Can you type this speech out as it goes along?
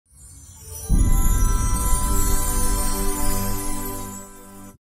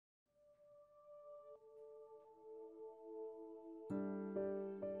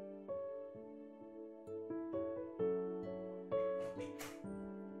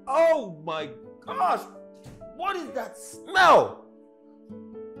Oh my gosh! What is that smell?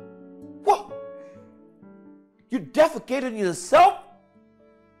 What? You defecated on yourself?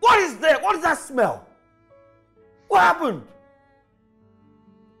 What is that? What is that smell? What happened?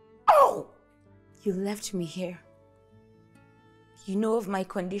 Oh! You left me here. You know of my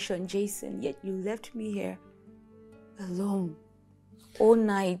condition, Jason, yet you left me here alone all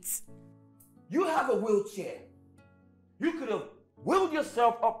night. You have a wheelchair. You could have wheeled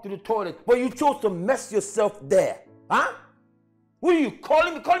yourself up to the toilet, but you chose to mess yourself there. Huh? What are you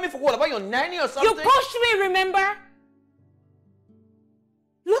calling me? Calling me for what? About your nanny or something? You pushed me, remember?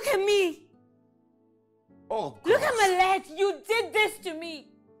 Look at me. Oh, gosh. Look at my leg. You did this to me.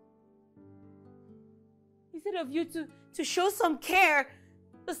 Instead of you to show some care,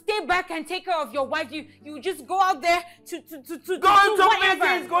 to stay back and take care of your wife, you just go out there to do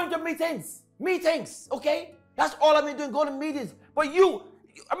whatever. Going to meetings. Meetings, okay? That's all I've been doing, going to meetings. But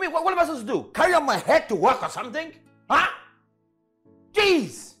I mean, what am I supposed to do? Carry on my head to work or something? Huh?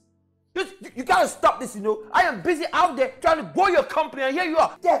 Jeez! You gotta stop this, you know. I am busy out there trying to grow your company, and here you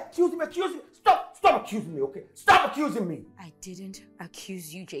are. There, accusing me. Stop accusing me, okay? Stop accusing me. I didn't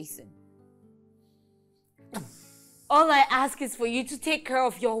accuse you, Jason. All I ask is for you to take care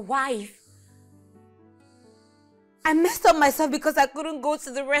of your wife. I messed up myself because I couldn't go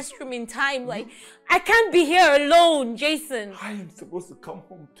to the restroom in time. Like, I can't be here alone, Jason. I am supposed to come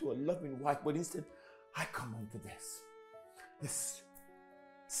home to a loving wife, but instead, I come home to this. This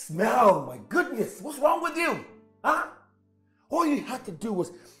smell, my goodness. What's wrong with you? Huh? All you had to do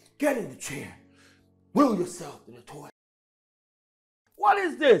was get in the chair, wheel yourself to the toilet. What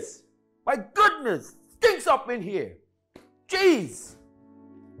is this? My goodness, stinks up in here. Jeez.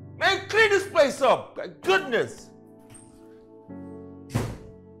 Man, clean this place up. My goodness.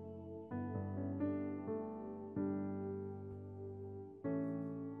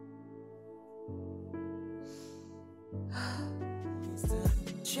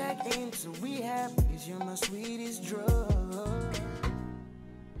 Check into rehab, 'cause you're my sweetest drug.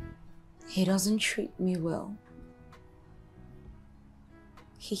 He doesn't treat me well.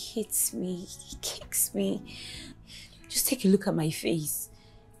 He hits me, he kicks me. Just take a look at my face.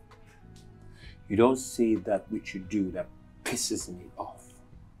 You don't see that which you do that pisses me off.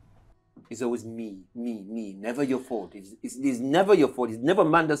 It's always me. Never your fault. It's never your fault. It's never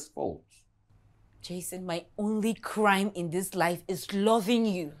Amanda's fault. Jason, my only crime in this life is loving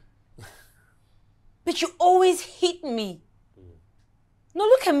you. But you always hit me. No,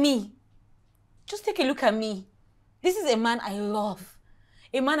 look at me. Just take a look at me. This is a man I love.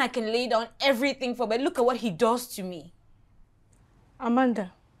 A man I can lay down everything for, but look at what he does to me.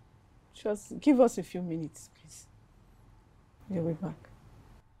 Amanda, just give us a few minutes, please. We'll be back.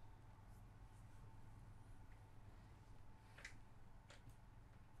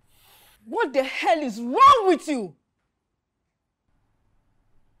 What the hell is wrong with you?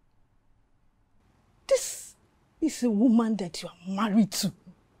 This is a woman that you are married to.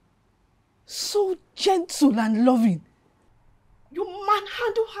 So gentle and loving. You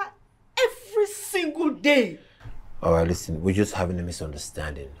manhandle her every single day. All right, listen, we're just having a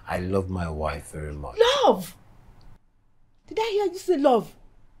misunderstanding. I love my wife very much. Love? Did I hear you say love?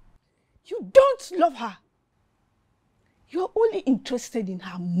 You don't love her. You're only interested in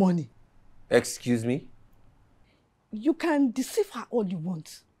her money. Excuse me? You can deceive her all you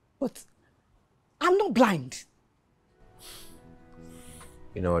want, but I'm not blind.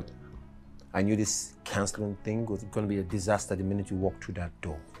 You know what? I knew this canceling thing was going to be a disaster the minute you walk through that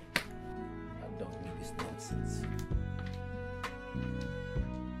door. I don't need this nonsense.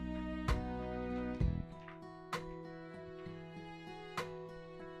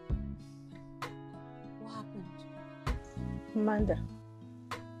 What happened? Amanda,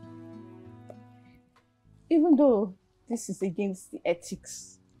 even though this is against the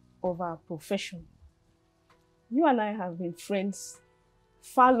ethics of our profession, you and I have been friends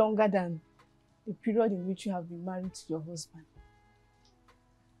far longer than the period in which you have been married to your husband.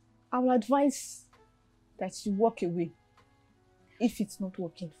 I will advise that you walk away if it's not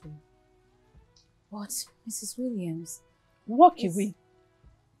working for you. What, Mrs. Williams? Walk away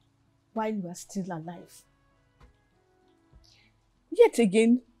while you are still alive. Yet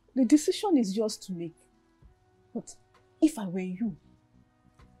again, the decision is yours to make. But if I were you,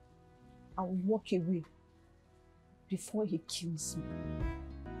 I would walk away before he kills me.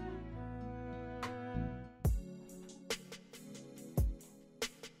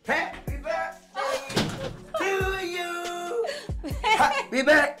 Happy birthday to you! Happy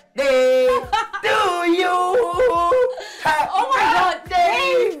birthday to you! Oh my God,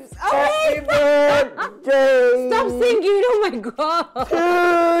 James! Happy birthday! Stop singing! Oh Oh my God. To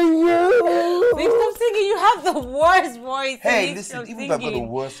you. Babe, stop singing. You have the worst voice. Hey, Please listen, stop even if I've got the singing.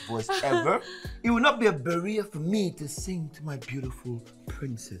 worst voice ever, it will not be a barrier for me to sing to my beautiful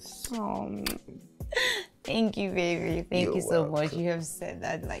princess. Oh, thank you, baby. Thank you so much. You have said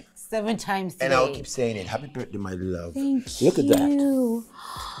that like 7 times today. And I'll keep saying it. Happy birthday, my love. Thank Look you. at that.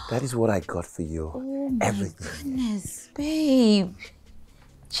 That is what I got for you. Oh my Everything. goodness, babe.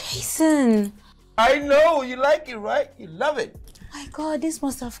 Jason. I know, you like it, right? You love it. My God, this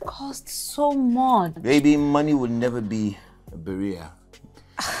must have cost so much. Baby, money will never be a barrier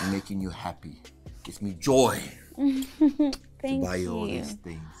in making you happy. It gives me joy to Thank buy you all you. these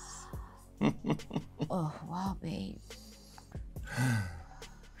things. Oh, wow, babe.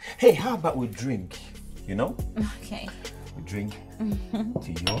 Hey, how about we drink, you know? Okay. We drink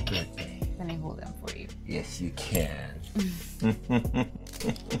to your birthday. Can I hold them for you? Yes, you can.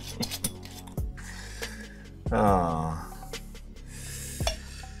 Oh.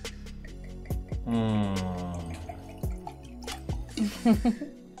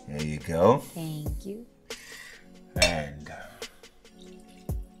 There you go. Thank you. And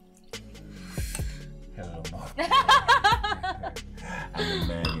hello, Mom. I'm a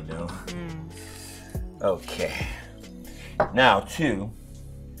man, you know. Okay. Now to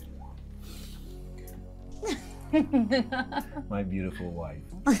my beautiful wife.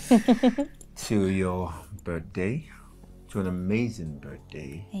 To your birthday. To an amazing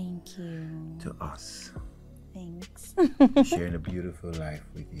birthday. Thank you. To us. Thanks. Sharing a beautiful life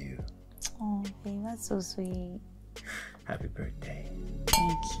with you. Oh, babe, that's so sweet. Happy birthday.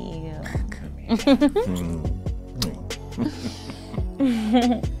 Thank you. Come here.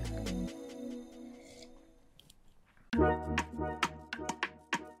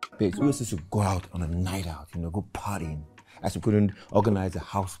 Babes, we were supposed to go out on a night out, you know, go partying. As we couldn't organize a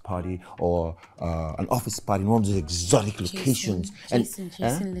house party or an office party in one of those exotic locations. Jason,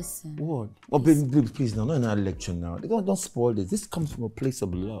 listen. What? Oh, baby, please, no, not in our lecture now. Don't spoil this. This comes from a place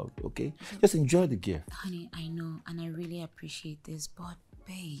of love, okay? Just enjoy the gift. Honey, I know, and I really appreciate this, but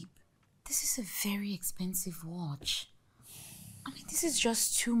babe, this is a very expensive watch. I mean, this is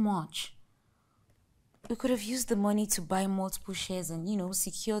just too much. We could have used the money to buy multiple shares and, you know,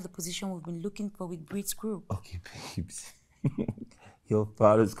 secure the position we've been looking for with Breed's Group. Okay, babes. Your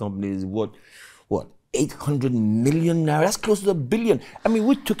father's company is what, 800 million now? That's close to $1 billion. I mean,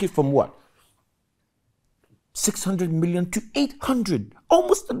 we took it from what? 600 million to 800,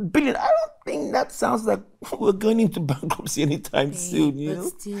 almost $1 billion. I don't think that sounds like we're going into bankruptcy anytime soon, you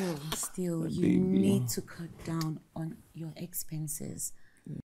know? But still, you need to cut down on your expenses.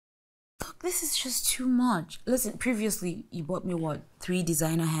 Look, this is just too much. Listen, previously, you bought me, 3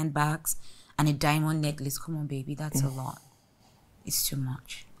 designer handbags and a diamond necklace. Come on, baby, that's a lot. It's too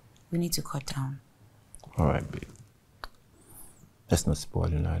much. We need to cut down. All right, babe. Let's not spoil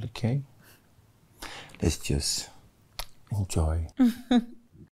the night, okay? Let's just enjoy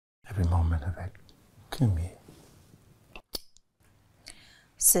every moment of it. Come here.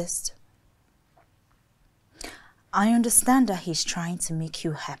 Sis, I understand that he's trying to make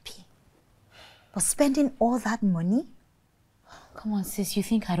you happy. But spending all that money? Come on, sis, you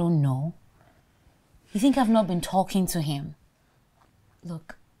think I don't know? You think I've not been talking to him?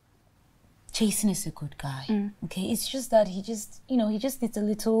 Look, Jason is a good guy, okay? It's just that he just needs a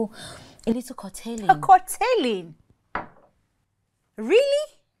little curtailing. A curtailing? Really?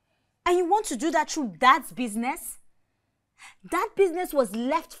 And you want to do that through Dad's business? That business was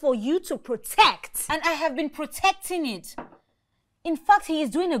left for you to protect. And I have been protecting it. In fact, he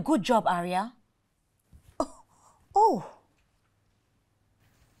is doing a good job, Arya. Oh.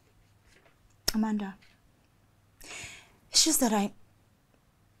 Amanda, it's just that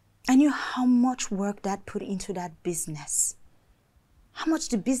I knew how much work Dad put into that business. How much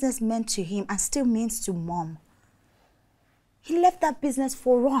the business meant to him and still means to Mom. He left that business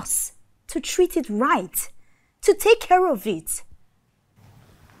for us, to treat it right, to take care of it.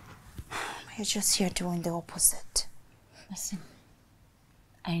 You're just here doing the opposite. Listen,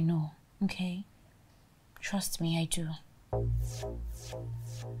 I know, okay? Trust me, I do.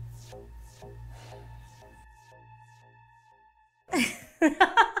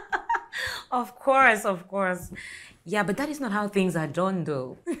 Of course. Yeah, but that is not how things are done,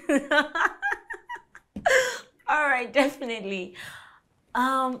 though. All right, definitely.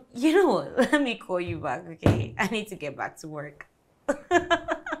 You know what? Let me call you back, okay? I need to get back to work. All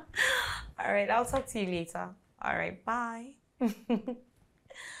right, I'll talk to you later. All right, bye.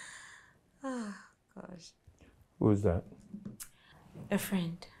 Oh, gosh. Who is that? A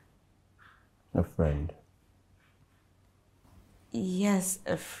friend. A friend. Yes,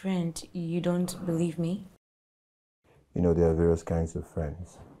 a friend. You don't believe me? You know, there are various kinds of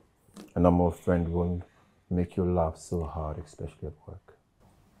friends. A normal friend won't make you laugh so hard, especially at work.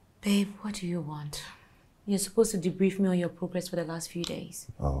 Babe, what do you want? You're supposed to debrief me on your progress for the last few days.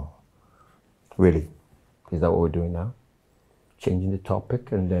 Oh, really? Is that what we're doing now? Changing the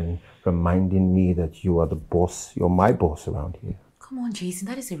topic and then reminding me that you are the boss, you're my boss around here. Come on, Jason,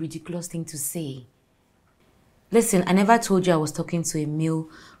 that is a ridiculous thing to say. Listen, I never told you I was talking to a male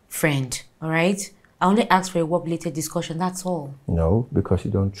friend, all right? I only asked for a work-related discussion, that's all. No, because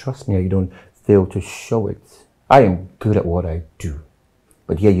you don't trust me or you don't fail to show it. I am good at what I do.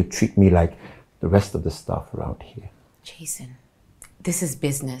 But here you treat me like the rest of the staff around here. Jason, this is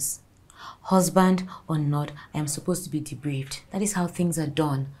business. Husband or not, I am supposed to be debriefed. That is how things are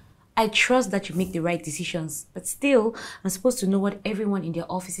done. I trust that you make the right decisions, but still, I'm supposed to know what everyone in their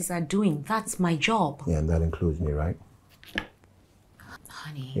offices are doing. That's my job. Yeah, and that includes me, right?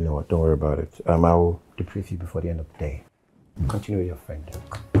 Honey. You know what, don't worry about it. I will debrief you before the end of the day. Continue with your friend.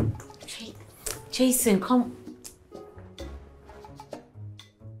 Jason, come.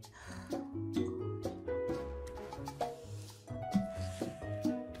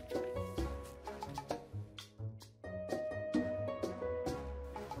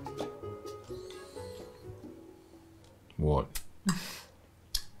 What?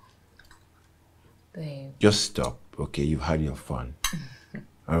 Babe. Just stop, okay? You've had your fun.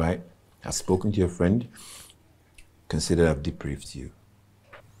 All right? I've spoken to your friend. Consider I've debriefed you.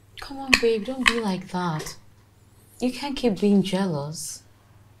 Come on, babe, don't be like that. You can't keep being jealous.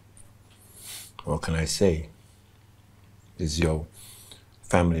 What can I say? This is your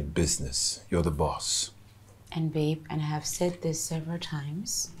family business. You're the boss. And babe, and I have said this several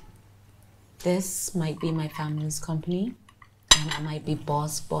times, this might be my family's company, and I might be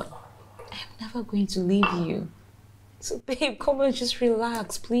boss, but I'm never going to leave you. So babe, come on, just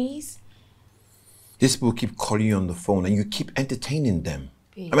relax, please. These people keep calling you on the phone and you keep entertaining them.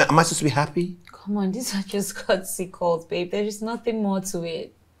 Babe. I mean, am I supposed to be happy? Come on, these are just courtesy calls, babe. There is nothing more to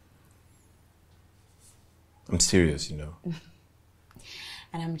it. I'm serious, you know.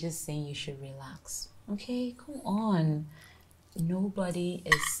 And I'm just saying you should relax. Okay, come on. Nobody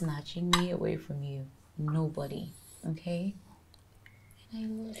is snatching me away from you. Nobody, okay? And I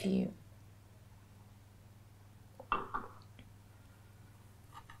love you.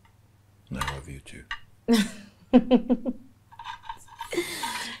 And I love you too.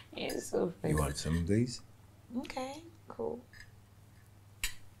 You're so funny. You want some of these? Okay, cool.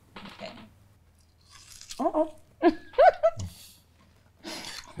 Okay. Okay.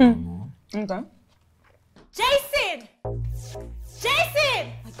 Jason! Jason!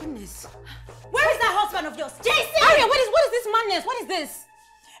 My goodness. Where is that husband of yours? Jason! Aria, what is this madness? What is this?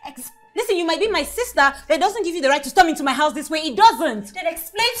 Listen, you might be my sister, but it doesn't give you the right to storm into my house this way. It doesn't. Then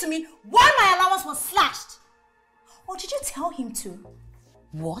explain to me why my allowance was slashed. Or did you tell him to?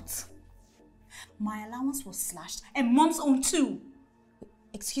 What? My allowance was slashed and mom's own too.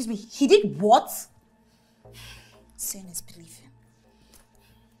 Excuse me, he did what? Seeing is believing.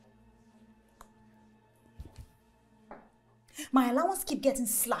 My allowance keep getting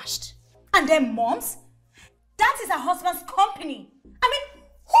slashed. And then mom's? That is her husband's company. I mean,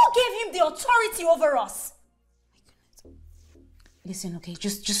 who gave him the authority over us? Listen, okay,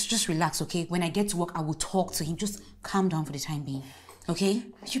 just relax, okay? When I get to work, I will talk to him. Just calm down for the time being, okay?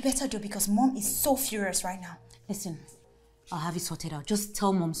 You better do, because mom is so furious right now. Listen, I'll have it sorted out. Just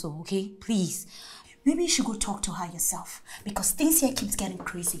tell mom so, okay? Please. Maybe you should go talk to her yourself, because things here keeps getting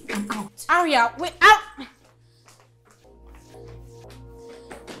crazy. I'm out. Aria, wait, out!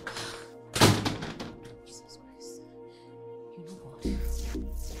 Jesus Christ. You know what?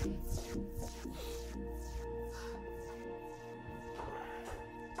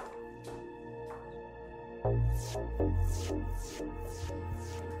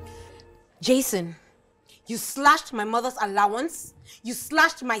 Jason, you slashed my mother's allowance, you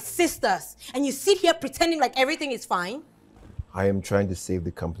slashed my sister's, and you sit here pretending like everything is fine? I am trying to save the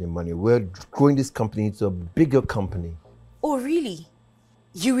company money. We're growing this company into a bigger company. Oh, really?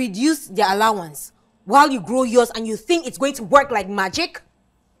 You reduce their allowance while you grow yours and you think it's going to work like magic?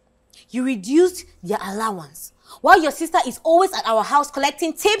 You reduced their allowance while your sister is always at our house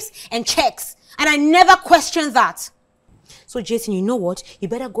collecting tips and checks, and I never questioned that. So Jason, you know what? You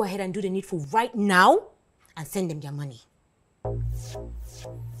better go ahead and do the needful right now and send them their money.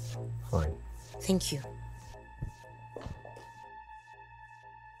 Fine. Thank you.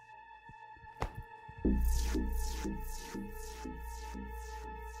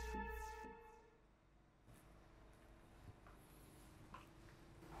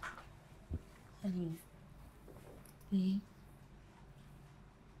 Honey,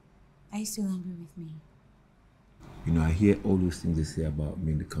 are you still angry with me? You know, I hear all those things they say about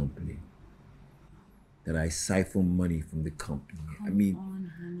me in the company. That I siphon money from the company. Come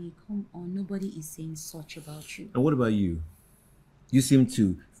on, honey, come on. Nobody is saying such about you. And what about you? You seem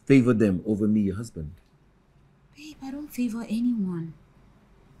to favor them over me, your husband. Babe, I don't favor anyone.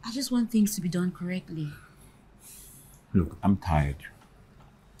 I just want things to be done correctly. Look, I'm tired.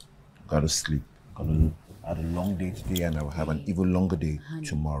 Gotta sleep. I had a long day today and I will have an even longer day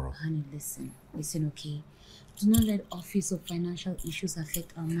tomorrow. Honey, listen, okay? Do not let office or financial issues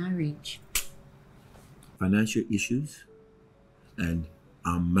affect our marriage. Financial issues and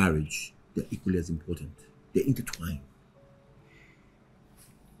our marriage, they're equally as important. They're intertwined.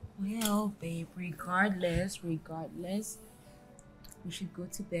 Well, babe, regardless, we should go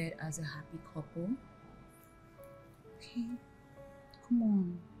to bed as a happy couple. Okay? Come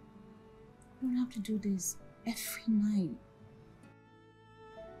on. You don't have to do this every night.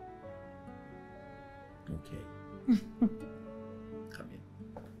 Okay. Come in.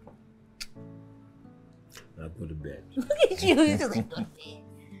 I'll go to bed. Look at you. You're just like, go to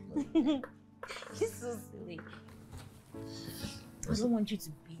bed. You're so silly. I don't want you to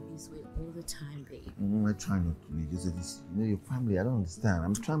be this way all the time, babe. I try not to be because it's, you know, your family, I don't understand.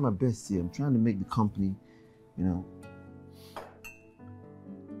 I'm trying my best here. I'm trying to make the company, you know.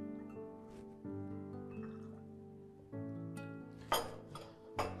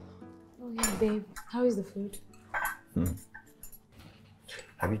 Oh yeah, babe. How is the food?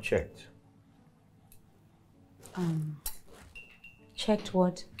 Have you checked? Checked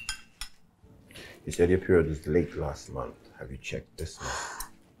what? You said your period was late last month. Have you checked this month?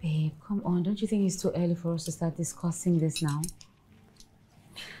 Babe, come on. Don't you think it's too early for us to start discussing this now?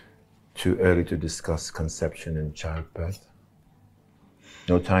 Too early to discuss conception and childbirth?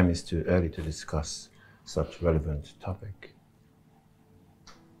 No time is too early to discuss such relevant topic.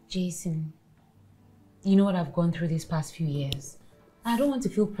 Jason, you know what I've gone through these past few years. I don't want to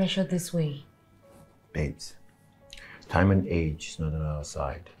feel pressured this way. Babes, time and age is not on our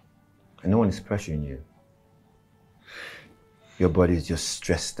side. And no one is pressuring you. Your body is just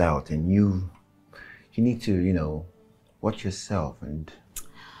stressed out and you need to, you know, watch yourself and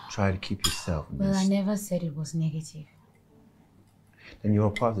try to keep yourself. Well, I never said it was negative. Then you're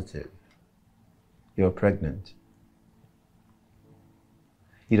positive. You're pregnant.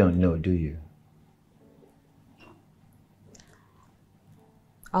 You don't know, do you?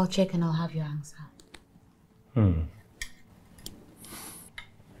 I'll check and I'll have your answer.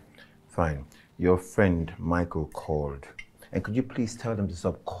 Fine. Your friend Michael called. And could you please tell them to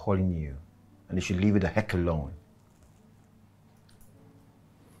stop calling you? And they should leave it the heck alone.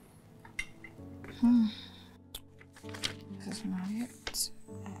 This is not it.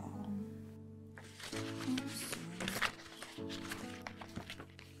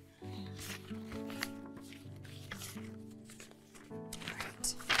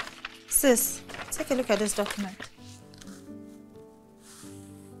 Right. Sis, take a look at this document.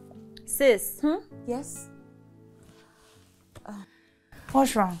 Sis. Yes?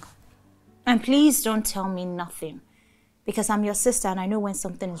 What's wrong? And please don't tell me nothing. Because I'm your sister and I know when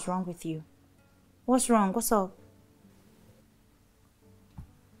something is wrong with you. What's wrong? What's up?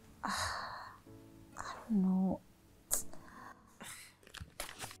 I don't know.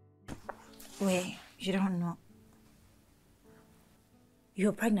 Wait, you don't know.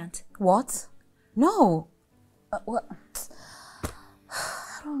 You're pregnant? What? No. What?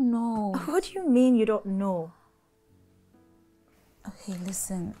 I don't know. What do you mean you don't know? Okay,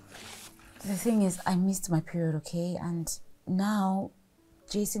 listen. The thing is, I missed my period, okay? And now,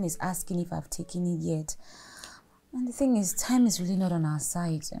 Jason is asking if I've taken it yet. And the thing is, time is really not on our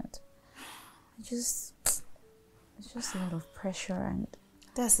side. And it's just a lot of pressure and...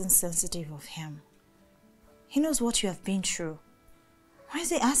 That's insensitive of him. He knows what you have been through. Why is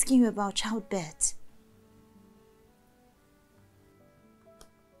he asking you about childbirth?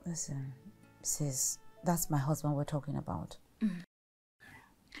 Listen, sis, that's my husband we're talking about.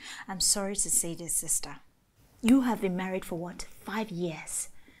 I'm sorry to say this, sister. You have been married for what, 5 years?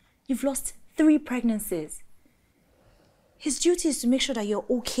 You've lost 3 pregnancies. His duty is to make sure that you're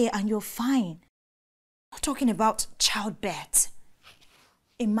okay and you're fine. I'm not talking about childbirth.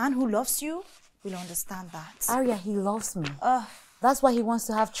 A man who loves you will understand that. Arya, he loves me. That's why he wants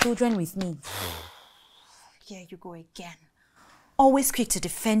to have children with me. Here you go again. Always quick to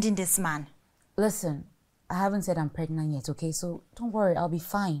defending this man. Listen, I haven't said I'm pregnant yet, okay? So don't worry, I'll be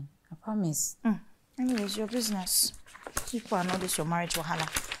fine. I promise. Anyways, your business. People are not this your marriage wahala.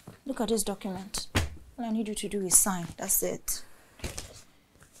 Look at this document. All I need you to do is sign. That's it.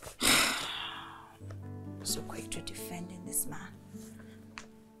 So quick to defending this man.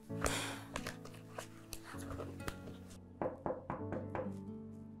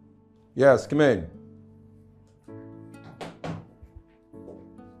 Yes, come in.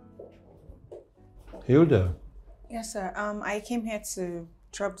 Hilda. Yes, sir. I came here to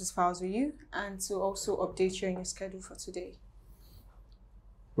drop these files with you and to also update you on your schedule for today.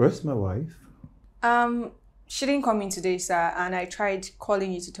 Where's my wife? She didn't come in today, sir, and I tried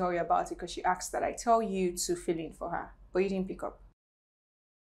calling you to tell you about it because she asked that I tell you to fill in for her, but you didn't pick up.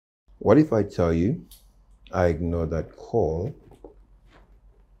 What if I tell you I ignore that call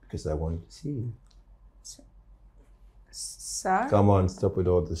because I want to see you? Sir? Come on, stop with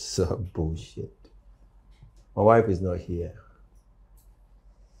all this bullshit. My wife is not here.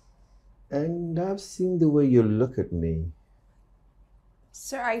 And I've seen the way you look at me.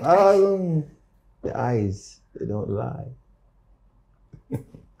 Sir, The eyes, they don't lie.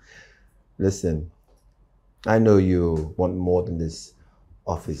 Listen, I know you want more than this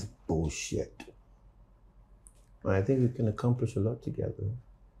office bullshit. And I think we can accomplish a lot together.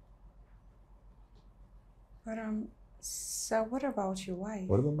 But, sir, what about your wife?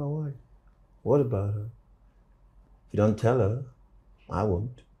 What about my wife? What about her? If you don't tell her, I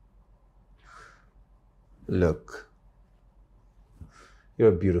won't. Look, you're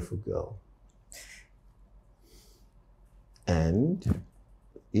a beautiful girl. And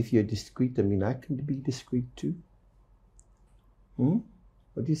if you're discreet, I mean, I can be discreet too.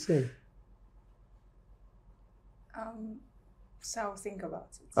 What do you say? So I'll think about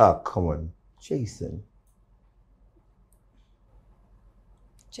it. Oh, come on, Jason.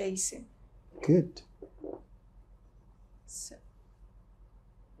 Jason. Good. So.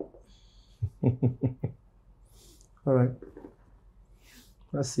 All right.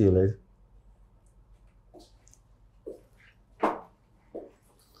 I'll see you later.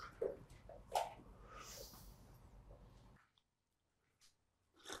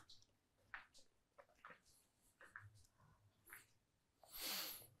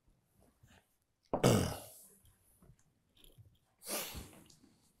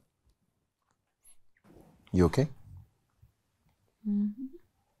 You okay?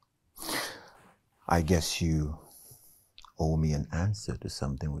 I guess you owe me an answer to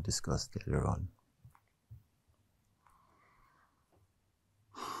something we discussed earlier on.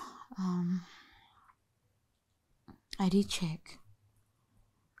 I did check.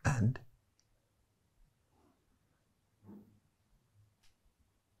 And?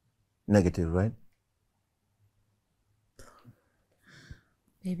 Negative, right?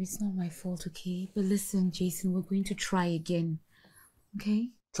 Baby, it's not my fault, okay? But listen, Jason, we're going to try again, okay?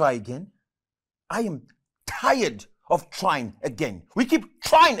 Try again? I am tired of trying again. We keep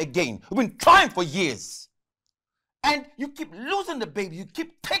trying again. We've been trying for years. And you keep losing the baby. You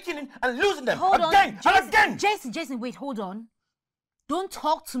keep taking it and losing them again and again. Jason, wait, hold on. Don't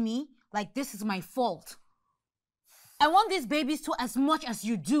talk to me like this is my fault. I want these babies too as much as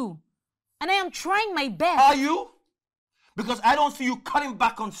you do. And I am trying my best. Are you? Because I don't see you cutting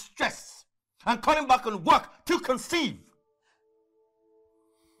back on stress and cutting back on work to conceive.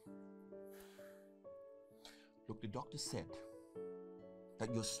 Look, the doctor said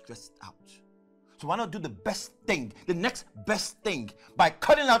that you're stressed out. So why not do the best thing, the next best thing, by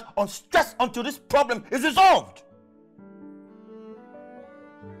cutting out on stress until this problem is resolved?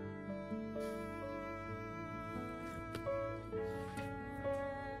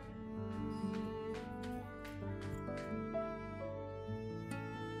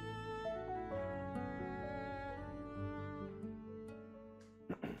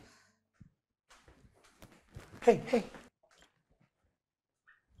 Hey.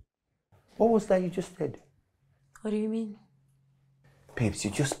 What was that you just said? What do you mean? Babes,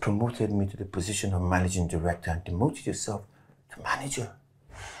 you just promoted me to the position of managing director and demoted yourself to manager.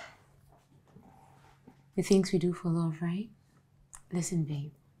 The things we do for love, right? Listen,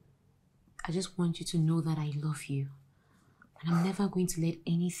 babe. I just want you to know that I love you. And I'm never going to let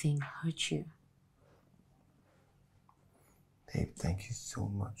anything hurt you. Babe, thank you so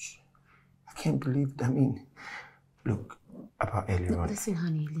much. I can't believe it. I mean, look, about earlier on. Listen,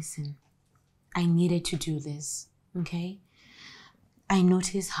 honey, listen. I needed to do this, okay? I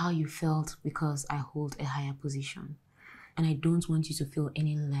noticed how you felt because I hold a higher position. And I don't want you to feel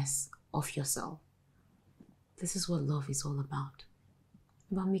any less of yourself. This is what love is all about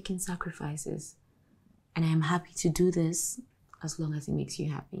making sacrifices. And I am happy to do this as long as it makes you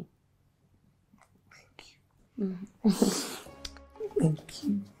happy. Thank you. Thank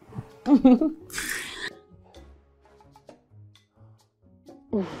you.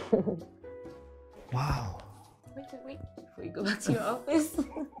 Wow. Wait. Before you go back to your office.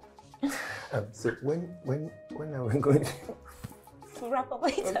 So when are we going to... We'll wrap up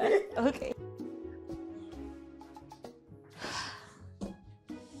later. Okay.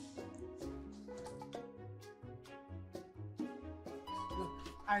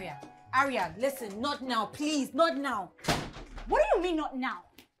 Arya, listen, not now, please, not now. What do you mean not now?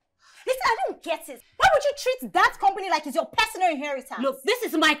 Listen, I don't get it. Why would you treat that company like it's your personal inheritance? Look, this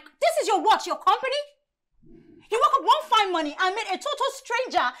is your what? Your company? You woke up one fine morning and made a total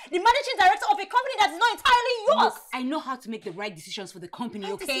stranger the managing director of a company that is not entirely yours. Look, I know how to make the right decisions for the company,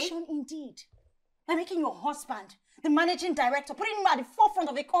 right okay? Decision indeed. By making your husband the managing director, putting him at the forefront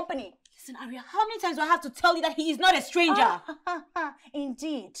of a company. Listen, Arya, how many times do I have to tell you that he is not a stranger?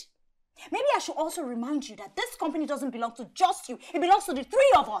 Indeed. Maybe I should also remind you that this company doesn't belong to just you. It belongs to the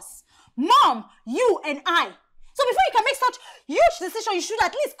three of us. Mom, you, and I. So before you can make such huge decision, you should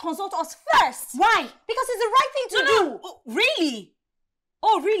at least consult us first. Why? Because it's the right thing to do. Oh, really?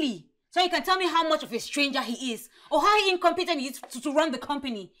 Oh, really? So you can tell me how much of a stranger he is, or how incompetent he is to run the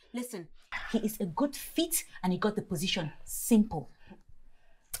company. Listen, he is a good fit and he got the position. Simple.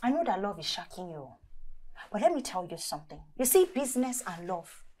 I know that love is shocking you, but let me tell you something. You see, business and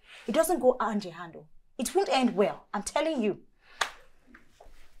love, it doesn't go hand in hand. It won't end well, I'm telling you.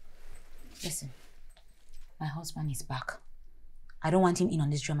 Listen, my husband is back. I don't want him in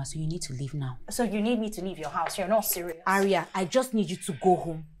on this drama, so you need to leave now. So you need me to leave your house? You're not serious? Arya, I just need you to go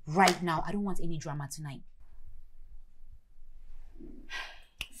home right now. I don't want any drama tonight.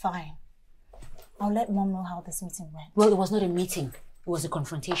 Fine. I'll let Mom know how this meeting went. Well, it was not a meeting. It was a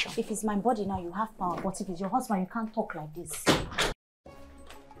confrontation. If it's my body now, you have power. But if it's your husband, you can't talk like this.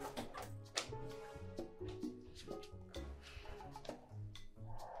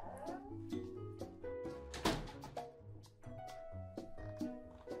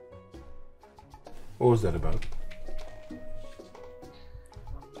 What was that about? It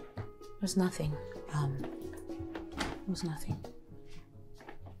was nothing. It was nothing.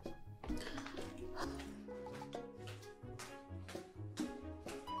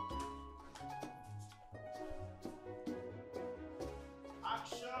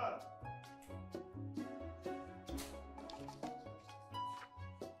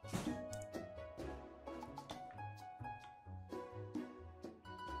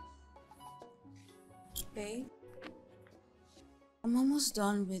 Babe, I'm almost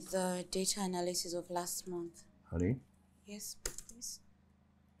done with the data analysis of last month. Honey? Yes, please.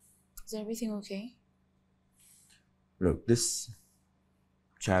 Is everything okay? Look, this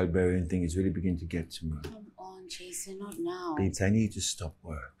childbearing thing is really beginning to get to me. Come on, Jason, not now. Babes, I need to stop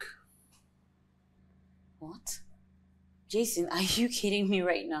work. What? Jason, are you kidding me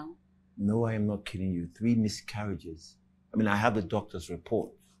right now? No, I am not kidding you. 3 miscarriages. I mean, I have the doctor's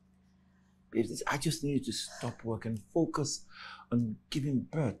report. Babes, I just need to stop work and focus on giving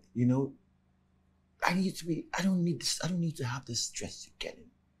birth, you know? I don't need to have this stress again.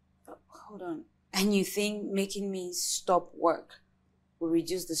 Hold on. And you think making me stop work will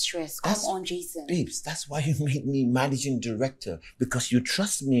reduce the stress? Come on, Jason. Babes, that's why you made me managing director, because you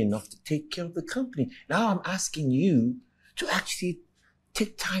trust me enough to take care of the company. Now I'm asking you to actually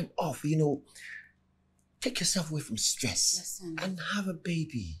take time off, you know, take yourself away from stress. Listen. And have a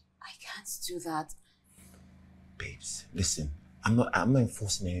baby. I can't do that. Babes, listen, I'm not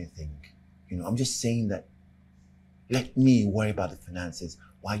enforcing anything. You know, I'm just saying that let me worry about the finances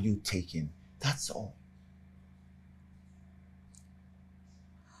while you take in. That's all.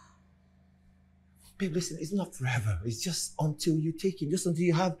 Babe, listen, it's not forever. It's just until you take in, just until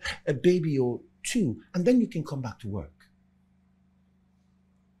you have a baby or 2, and then you can come back to work.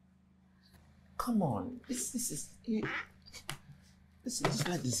 Come on, listen, just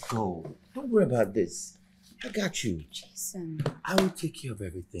let this go. Don't worry about this. I got you. Jason. I will take care of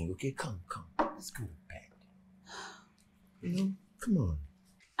everything, okay? Come. Let's go to bed. You know, come on.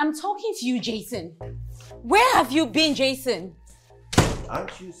 I'm talking to you, Jason. Where have you been, Jason?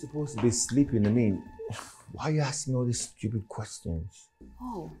 Aren't you supposed to be sleeping? I mean, why are you asking all these stupid questions?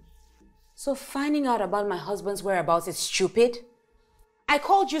 Oh, so finding out about my husband's whereabouts is stupid? I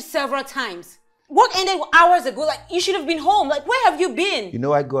called you several times. Work ended hours ago. Like, you should have been home. Like, where have you been? You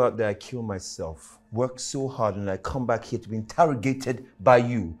know, I go out there, I kill myself, work so hard, and I come back here to be interrogated by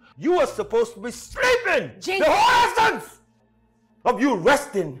you. You are supposed to be sleeping! Jason. The whole essence of you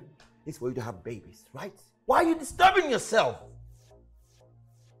resting is for you to have babies, right? Why are you disturbing yourself?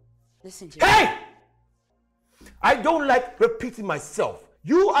 Listen, Jason. Hey! I don't like repeating myself.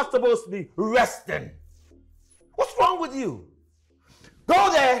 You are supposed to be resting. What's wrong with you?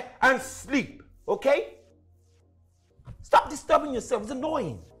 Go there and sleep, okay? Stop disturbing yourself. It's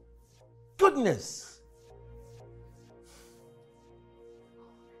annoying. Goodness.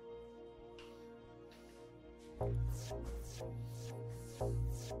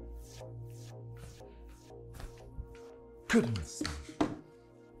 Goodness.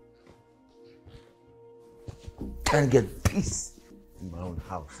 Can't get peace. in my own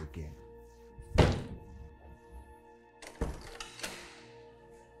house again.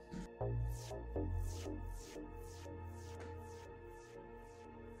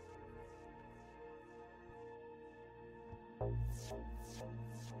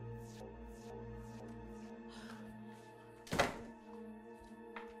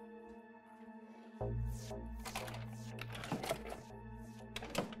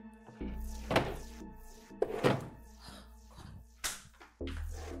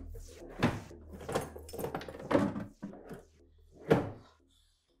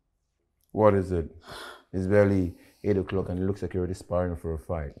 What is it? It's barely 8 o'clock and it looks like you're already sparring for a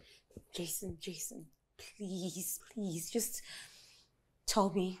fight. Jason, please, just tell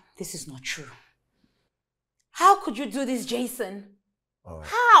me this is not true. How could you do this, Jason? All right.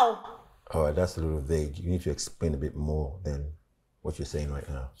 How? All right, that's a little vague. You need to explain a bit more than what you're saying right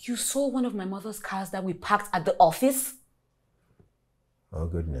now. You saw one of my mother's cars that we parked at the office? Oh,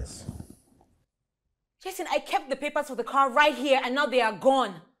 goodness. Jason, I kept the papers for the car right here and now they are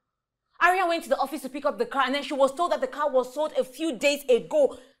gone. Aria went to the office to pick up the car and then she was told that the car was sold a few days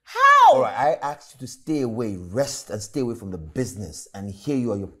ago. How? All right, I asked you to stay away, rest and stay away from the business. And here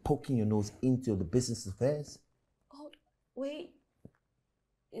you are, you're poking your nose into the business affairs. Oh, wait.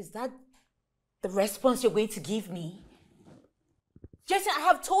 Is that the response you're going to give me? Jason, I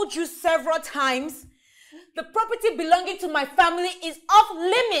have told you several times, the property belonging to my family is off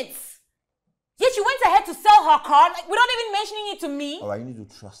limits. Yet you went ahead to sell her car, like, without even mentioning it to me. All right, you need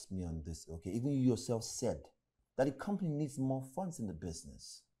to trust me on this, okay? Even you yourself said that the company needs more funds in the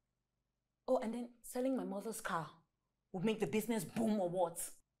business. Oh, and then selling my mother's car would make the business boom or what?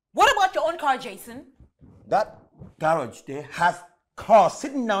 What about your own car, Jason? That garage there has cars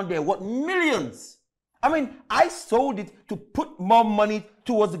sitting down there worth millions. I mean, I sold it to put more money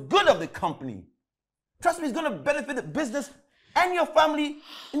towards the good of the company. Trust me, it's going to benefit the business and your family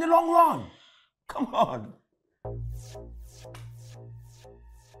in the long run. Come on.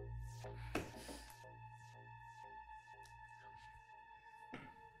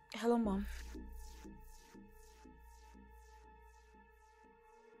 Hello, Mom.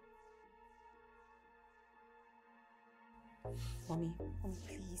 Mommy,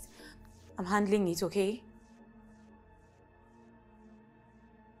 please. I'm handling it, okay?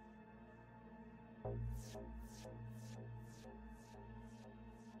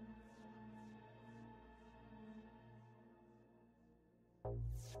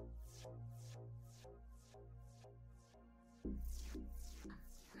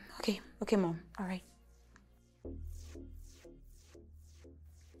 Okay, Mom. All right.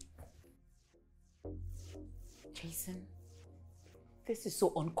 Jason, this is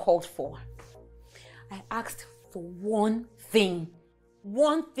so uncalled for. I asked for one thing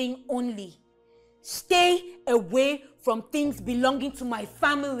only. Stay away from things belonging to my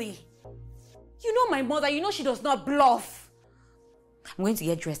family. You know my mother, you know she does not bluff. I'm going to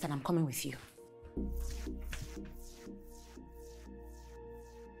get dressed and I'm coming with you.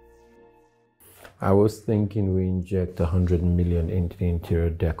 I was thinking we inject 100 million into the interior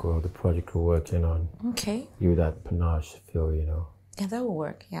decor of the project we're working on. Okay. Give that panache feel, you know. Yeah, that will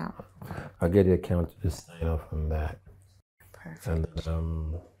work, yeah. I'll get the accountant to sign off on that. Perfect. And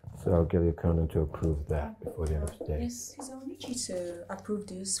so I'll get the accountant to approve that before the end of the day. Yes, I'll need you to approve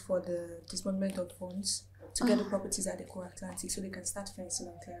this for the disbursement of funds to get the properties at the Core Atlantic so they can start fencing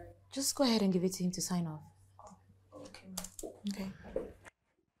and clearing. Just go ahead and give it to him to sign off. Okay. Okay.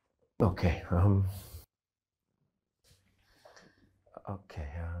 Okay,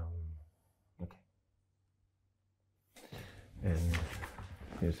 okay. And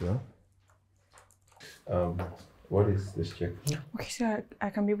here's the what is this check for? Okay, so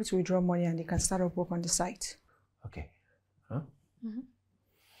I can be able to withdraw money and they can start up work on the site. Okay. Huh? Mm-hmm.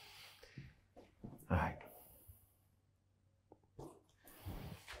 All right.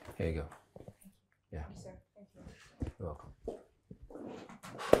 Here you go. Yeah. Yes, sir. Thank you. You're welcome.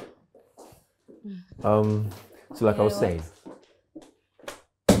 So like I was saying.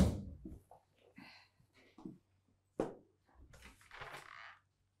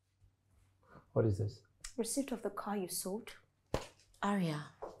 What is this? Receipt of the car you sold. Aria,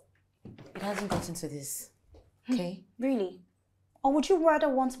 it hasn't gotten to this, okay? Really? Or would you rather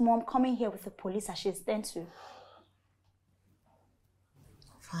want Mom coming here with the police as she's then to?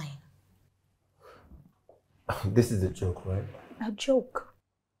 Fine. This is a joke, right? A joke?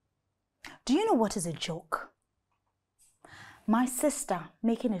 Do you know what is a joke? My sister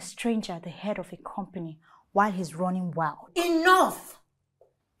making a stranger the head of a company while he's running wild. Enough!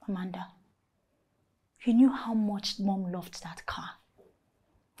 Amanda, you knew how much Mom loved that car.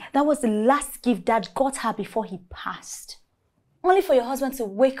 That was the last gift Dad got her before he passed. Only for your husband to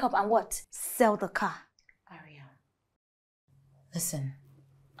wake up and what? Sell the car. Aria, listen,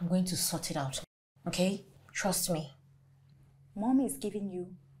 I'm going to sort it out, okay? Trust me. Mommy is giving you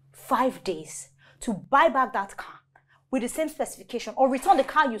 5 days to buy back that car with the same specification or return the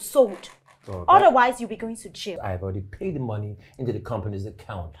car you sold. Oh, otherwise, you'll be going to jail. I've already paid the money into the company's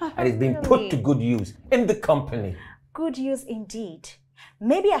account and it's been put to good use in the company. Good use indeed.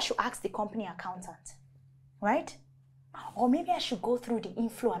 Maybe I should ask the company accountant, right? Or maybe I should go through the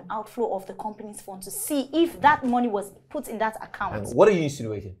inflow and outflow of the company's fund to see if that money was put in that account. And what are you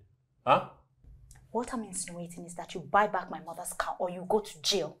insinuating? Huh? What I'm insinuating is that you buy back my mother's car or you go to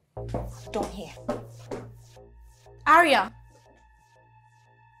jail. Don't hear. Aria!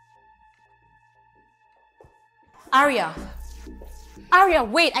 Aria! Aria,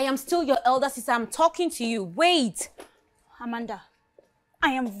 wait! I am still your elder sister. I'm talking to you. Wait! Amanda,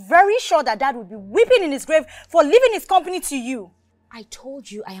 I am very sure that Dad would be weeping in his grave for leaving his company to you. I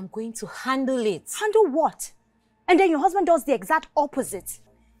told you I am going to handle it. Handle what? And then your husband does the exact opposite.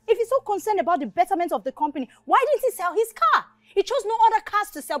 If he's so concerned about the betterment of the company, why didn't he sell his car? He chose no other cars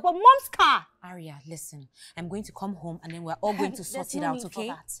to sell but Mom's car. Aria, listen. I'm going to come home and then we're all going to sort it out, okay?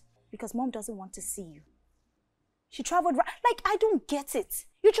 For that, because Mom doesn't want to see you. She traveled, like, I don't get it.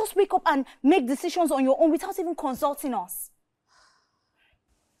 You just wake up and make decisions on your own without even consulting us.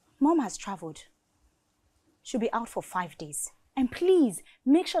 Mom has traveled. She'll be out for 5 days. And please,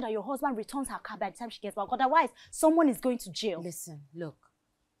 make sure that your husband returns her car by the time she gets back. Otherwise, someone is going to jail. Listen, look.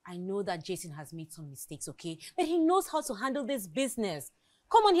 I know that Jason has made some mistakes, okay? But he knows how to handle this business.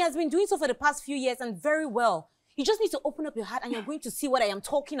 Come on, he has been doing so for the past few years and very well. You just need to open up your heart and you're going to see what I am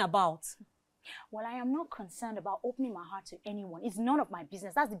talking about. Well, I am not concerned about opening my heart to anyone. It's none of my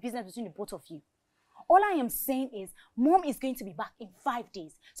business. That's the business between the both of you. All I am saying is, Mom is going to be back in 5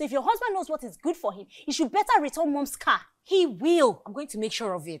 days. So if your husband knows what is good for him, he should better return Mom's car. He will. I'm going to make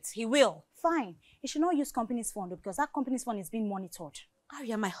sure of it. He will. Fine. He should not use company's fund because that company's fund is being monitored.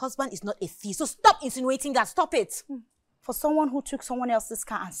 Aria, my husband is not a thief, so stop insinuating that. Stop it. For someone who took someone else's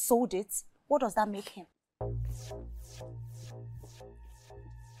car and sold it, what does that make him?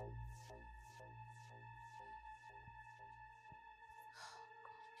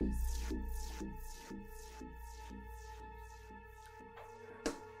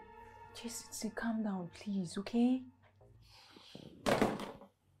 Just calm down, please, okay?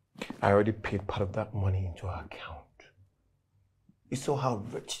 I already paid part of that money into our account. You saw how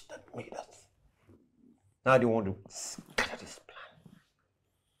rich that made us. Now they want to scatter this plan.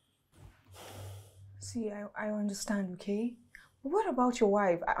 See, I understand, okay? But what about your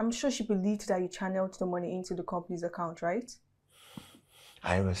wife? I'm sure she believed that you channeled the money into the company's account, right?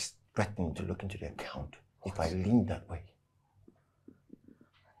 I was threatening to look into the account if I leaned that way.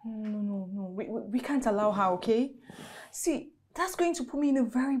 No. We can't allow her, okay? See, that's going to put me in a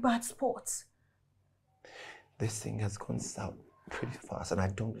very bad spot. This thing has gone south pretty fast and I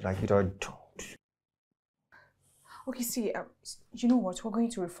don't like it or I don't. Okay, see, you know what? We're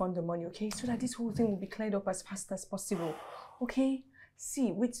going to refund the money, okay? So that this whole thing will be cleared up as fast as possible, okay?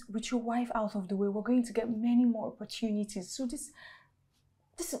 See, with your wife out of the way, we're going to get many more opportunities. So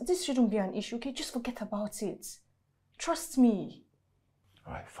this shouldn't be an issue, okay? Just forget about it. Trust me.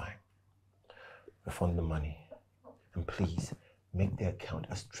 All right, fine. Refund the money. And please, make the account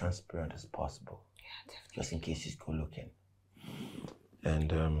as transparent as possible. Yeah, definitely. Just in case she's go looking.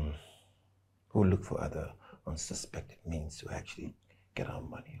 And we'll look for other unsuspected means to actually get our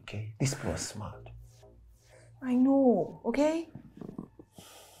money, okay? These people are smart. I know, okay?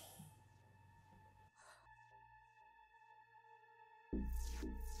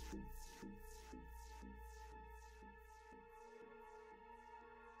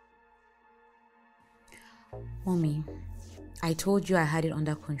 Mommy, I told you I had it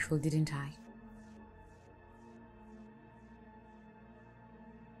under control, didn't I?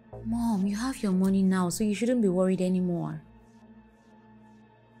 Mom, you have your money now, so you shouldn't be worried anymore.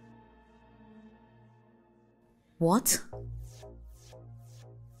 What?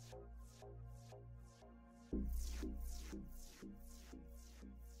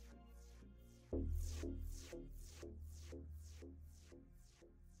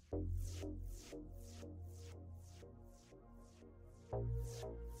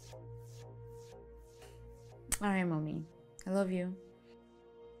 All right, Mommy. I love you.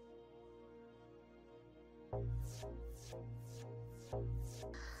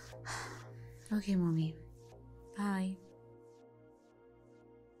 Okay, Mommy. Bye.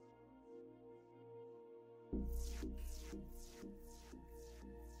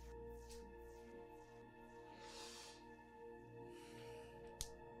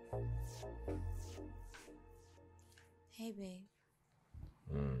 Hey, babe.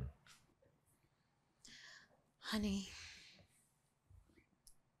 Honey,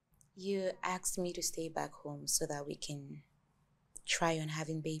 you asked me to stay back home so that we can try on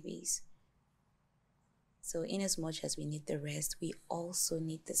having babies. So in as much as we need the rest, we also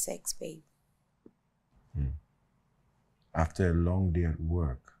need the sex, babe. After a long day at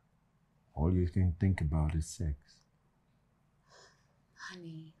work, all you can think about is sex.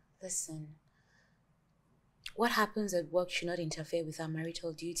 Honey, listen. What happens at work should not interfere with our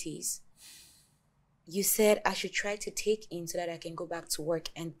marital duties. You said I should try to take in so that I can go back to work,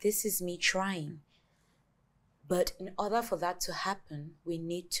 and this is me trying. But in order for that to happen, we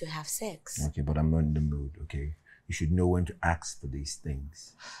need to have sex. Okay, but I'm not in the mood, okay? You should know when to ask for these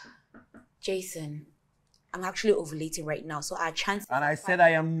things. Jason, I'm actually ovulating right now, so our chances... And I said I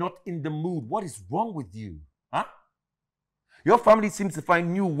am not in the mood. What is wrong with you? Huh? Your family seems to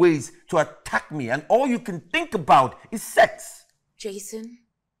find new ways to attack me, and all you can think about is sex. Jason,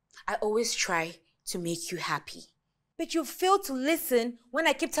 I always try to make you happy. But you fail to listen when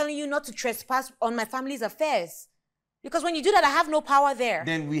I keep telling you not to trespass on my family's affairs. Because when you do that, I have no power there.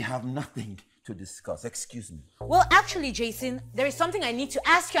 Then we have nothing to discuss. Excuse me. Well, actually, Jason, there is something I need to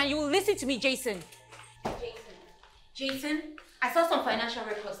ask you, and you will listen to me, Jason. Jason, I saw some financial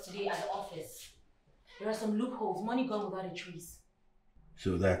records today at the office. There are some loopholes, money gone without a trace.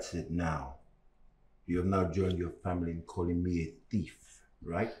 So that's it now. You have now joined your family in calling me a thief,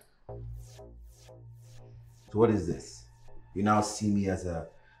 right? So what is this? You now see me as a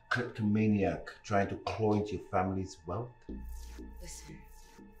kleptomaniac trying to claw into your family's wealth? Listen,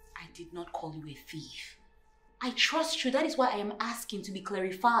 I did not call you a thief. I trust you. That is why I am asking to be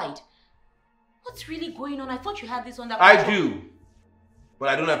clarified. What's really going on? I thought you had this under control. I do. But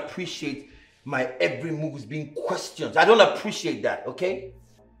I don't appreciate my every move being questioned. I don't appreciate that, okay?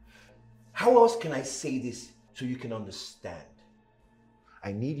 How else can I say this so you can understand?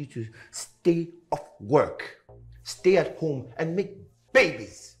 I need you to stay off work, stay at home and make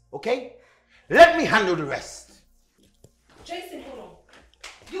babies, okay? Let me handle the rest. Jason, hold on.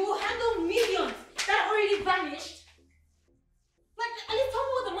 You will handle millions that already vanished. Like, at least tell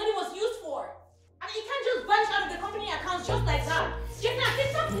me what the money was used for. I mean, you can't just vanish out of the company accounts just like that. Jason, I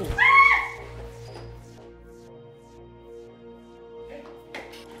think something.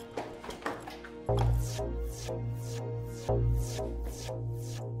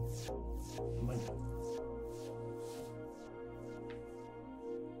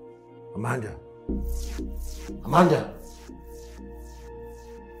 Amanda. Amanda.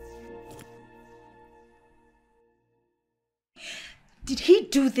 Did he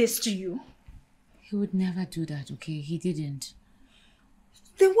do this to you? He would never do that, okay? He didn't.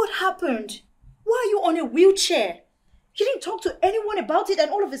 Then what happened? Why are you on a wheelchair? You didn't talk to anyone about it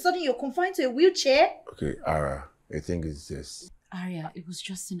and all of a sudden you're confined to a wheelchair? Okay, Ara, I think it's this. Arya, it was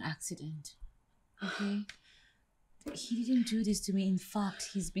just an accident, okay? He didn't do this to me. In fact,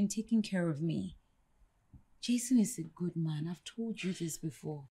 he's been taking care of me. Jason is a good man. I've told you this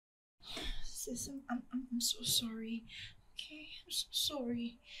before. Sis, I'm so sorry. Okay, I'm so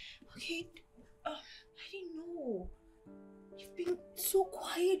sorry. Okay, I didn't know. You've been so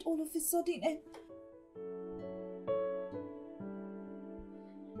quiet all of a sudden and...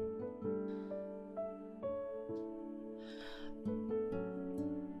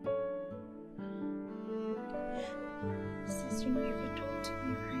 Sis, you never talked to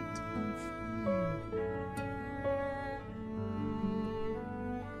me, right?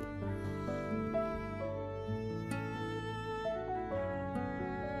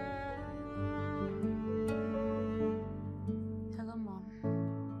 Hello, Mom.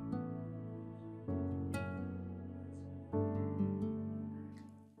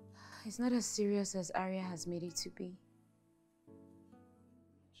 It's not as serious as Arya has made it to be.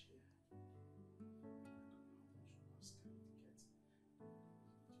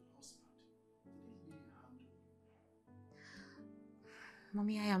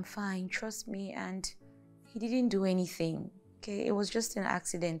 Mommy, I am fine. Trust me, and he didn't do anything. Okay, it was just an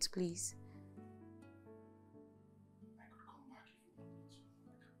accident, please.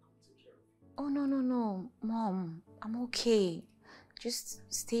 Oh, no, Mom. I'm okay. Just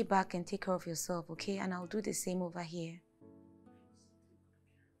stay back and take care of yourself, okay? And I'll do the same over here.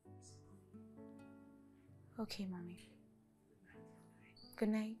 Okay, Mommy. Good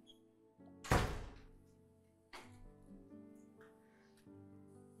night.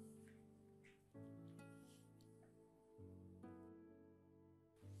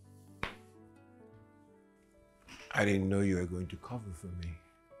 I didn't know you were going to cover for me.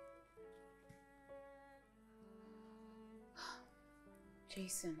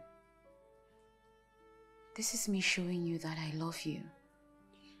 Jason, This is me showing you that I love you.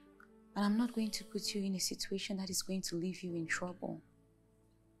 And I'm not going to put you in a situation that is going to leave you in trouble.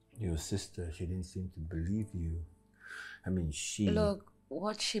 Your sister, she didn't seem to believe you. I mean, she... Look,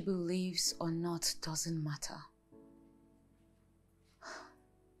 what she believes or not doesn't matter.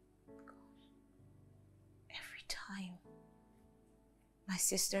 Every time. My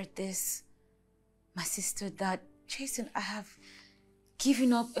sister this, my sister that. Jason, I have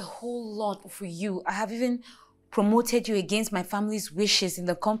given up a whole lot for you. I have even promoted you against my family's wishes in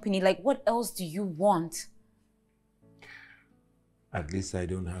the company. Like, what else do you want? At least I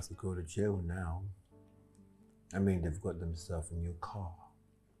don't have to go to jail now. I mean, they've got themselves a new car.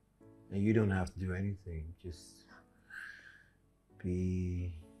 And you don't have to do anything. Just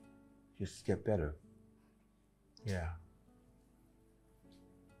get better. Yeah.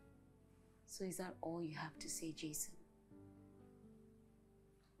 So is that all you have to say, Jason?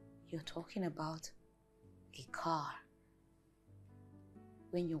 You're talking about a car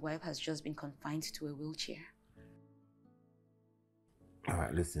when your wife has just been confined to a wheelchair. All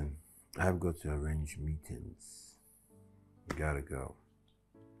right, listen. I've got to arrange meetings. You gotta go.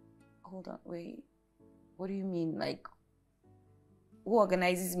 Hold on, wait. What do you mean? Like, who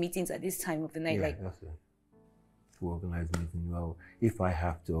organizes meetings at this time of the night? Yeah, like, that's it. To organize a meeting. Well, if I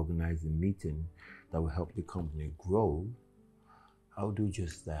have to organize a meeting that will help the company grow, I'll do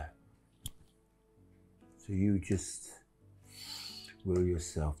just that. So you just will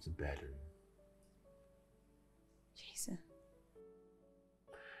yourself to bed. Jason.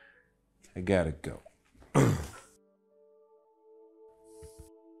 I gotta go.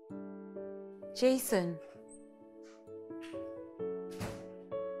 Jason.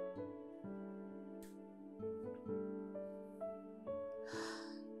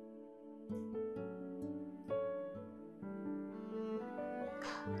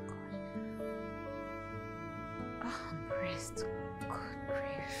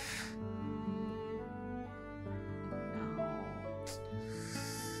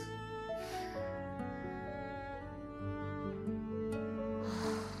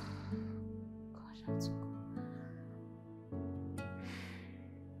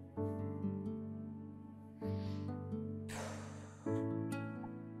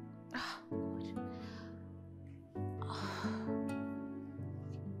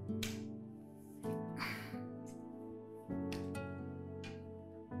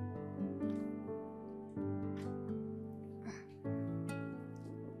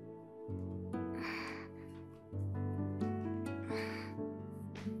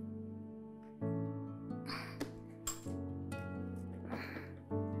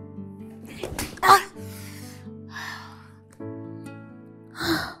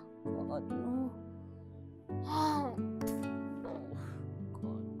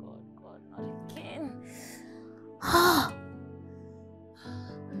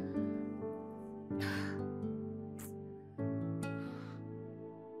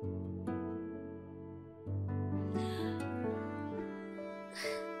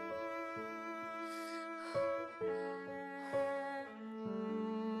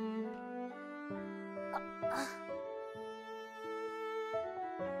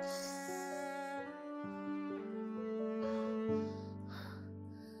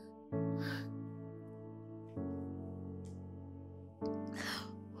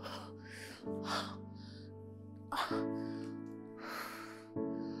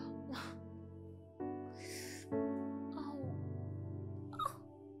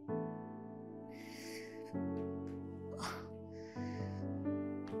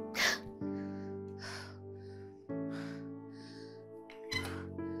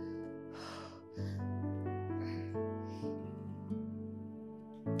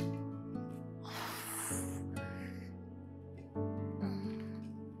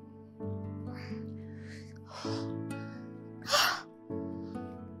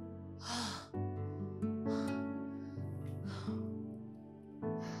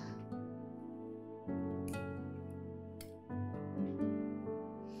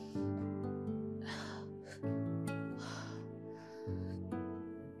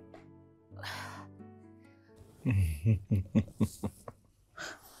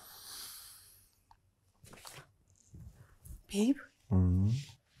 Babe,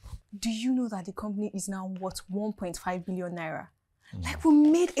 do you know that the company is now worth 1.5 billion naira? Like, we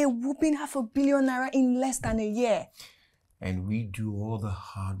made a whooping 500 million naira in less than a year. And we do all the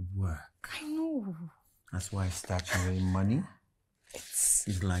hard work. I know. That's why statutory money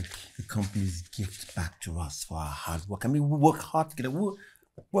is like the company's gift back to us for our hard work. I mean, we work hard together. We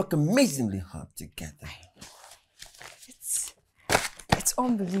work amazingly hard together. I know. It's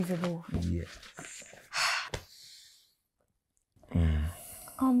unbelievable. Yes.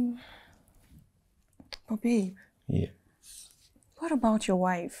 But babe. Yeah. What about your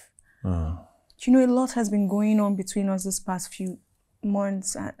wife? Oh. Do you know a lot has been going on between us this past few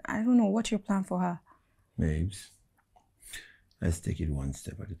months? I don't know. What's your plan for her? Babes, let's take it one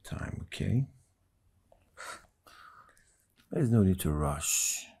step at a time, okay? There's no need to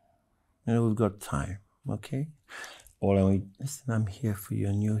rush. You know, we've got time, okay? All I want, listen, I'm here for you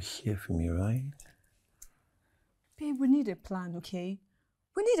and you're here for me, right? Babe, we need a plan, okay?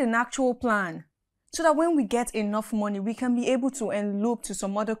 We need an actual plan. So that when we get enough money, we can be able to elope to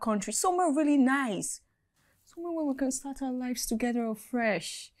some other country, somewhere really nice. Somewhere where we can start our lives together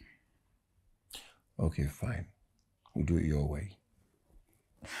afresh. Okay, fine. We'll do it your way.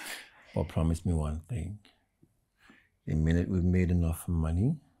 But promise me one thing. The minute we've made enough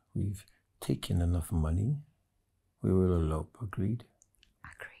money, we've taken enough money, we will elope. Agreed?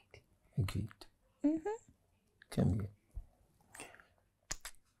 Agreed. Mm-hmm. Come here.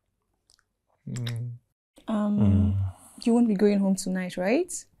 You won't be going home tonight,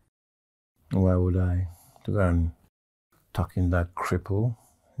 right? Why would I? To go and tuck in that cripple?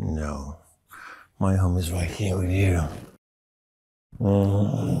 No. My home is right here with you.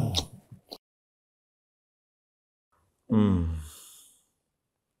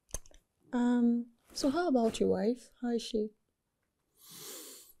 So how about your wife? How is she?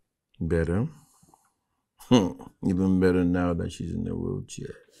 Better. Even better now that she's in a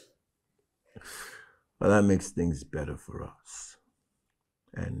wheelchair. Well, that makes things better for us.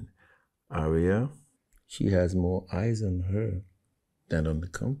 And Aria, she has more eyes on her than on the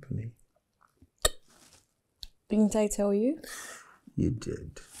company. Didn't I tell you? You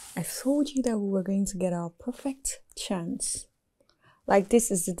did. I told you that we were going to get our perfect chance. Like,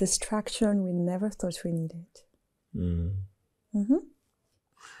 this is the distraction we never thought we needed.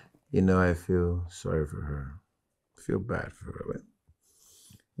 You know, I feel sorry for her. I feel bad for her. But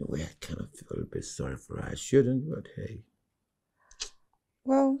in a way, I kind of feel a bit sorry for her. I shouldn't, but hey.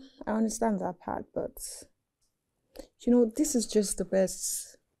 Well, I understand that part, but you know, this is just the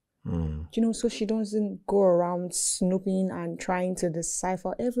best. You know, so she doesn't go around snooping and trying to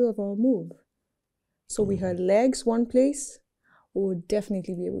decipher every of our move. So with her legs one place, we will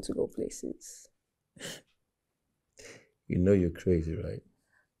definitely be able to go places. You know you're crazy, right?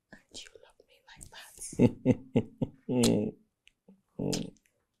 And you love me like that.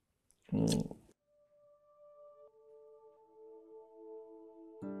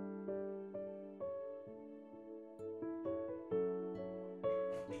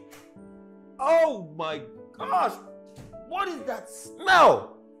 Oh my gosh! What is that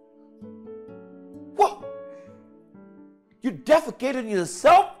smell? What? You defecated on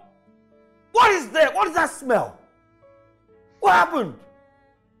yourself? What is that? What is that smell? What happened?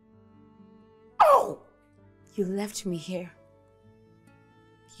 Oh! You left me here.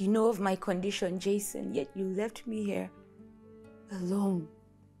 You know of my condition, Jason, yet you left me here alone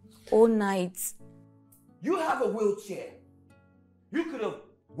all night. You have a wheelchair. You could have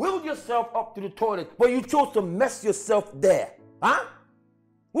wheeled yourself up to the toilet, but you chose to mess yourself there. Huh?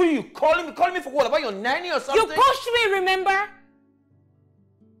 What are you calling me? Calling me for what? About your nanny or something? You pushed me, remember?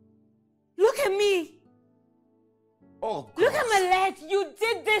 Look at me. Oh, gosh. Look at my legs. You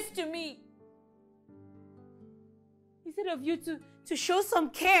did this to me. Instead of you to show some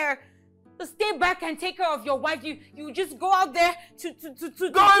care, to stay back and take care of your wife, you just go out there to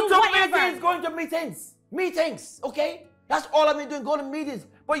do whatever. Going to meetings, okay? That's all I've been doing, going to meetings.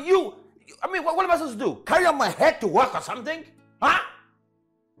 But I mean, what am I supposed to do? Carry on my head to work or something? Huh?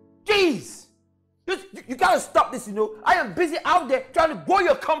 Jeez! You gotta stop this, you know. I am busy out there trying to grow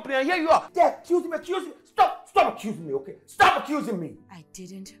your company, and here you are. They're accusing me. Stop accusing me, okay? Stop accusing me. I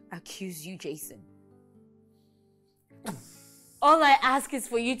didn't accuse you, Jason. All I ask is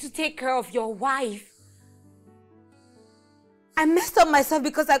for you to take care of your wife. I messed up myself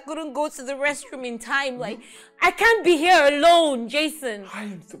because I couldn't go to the restroom in time. Like, I can't be here alone, Jason. I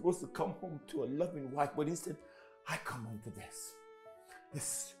am supposed to come home to a loving wife, but instead, I come home to this.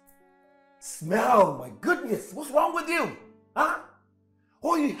 This smell, my goodness. What's wrong with you? Huh?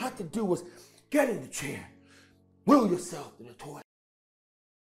 All you had to do was get in the chair, wheel yourself to the toilet.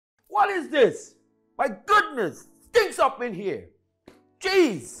 What is this? My goodness, stinks up in here.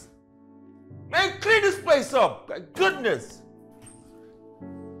 Jeez. Man, clean this place up. My goodness.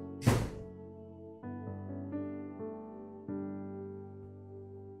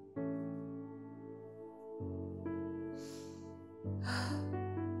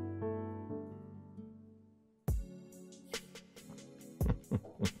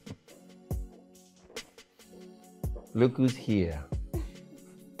 Look who's here.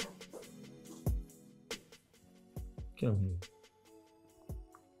 Come here.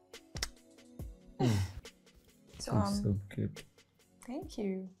 So, It's so good. thank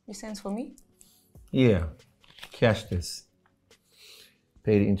you. You sent for me? Yeah, cash this.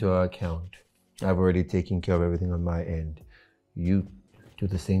 Paid it into our account. I've already taken care of everything on my end. You do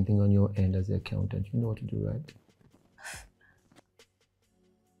the same thing on your end as the accountant. You know what to do, right?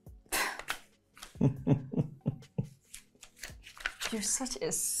 You're such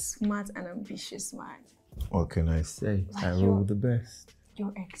a smart and ambitious man. What can I say? Like I roll with the best.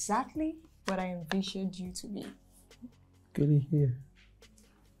 You're exactly what I envisioned you to be. Good to hear.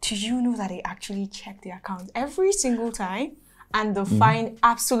 Do you know that they actually check the account every single time and they find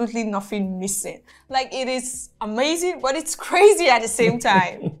absolutely nothing missing? Like, it is amazing, but it's crazy at the same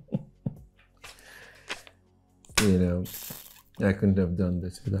time. You know, I couldn't have done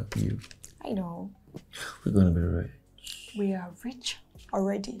this without you. I know. We're gonna be rich. We are rich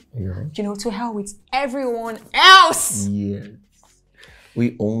already. Yeah. You know, to hell with everyone else. Yes.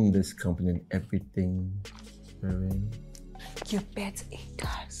 We own this company and everything. Maureen. You bet it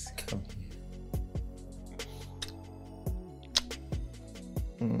does. Come here.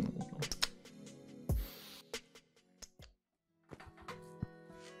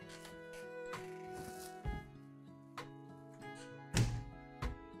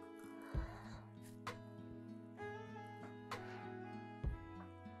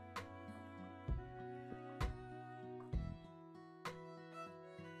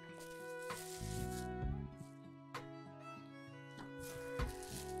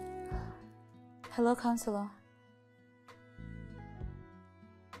 Hello, counselor.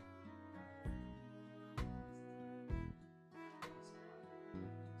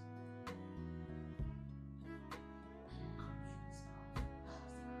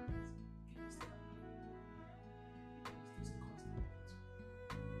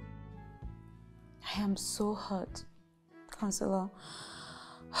 I am so hurt, counselor.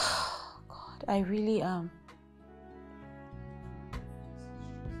 God, I really am.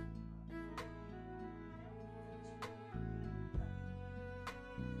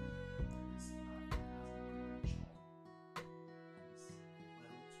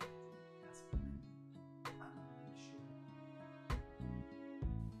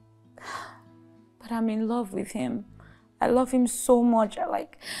 But I'm in love with him. I love him so much.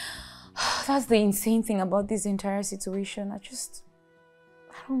 That's the insane thing about this entire situation. I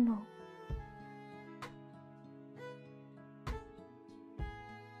don't know.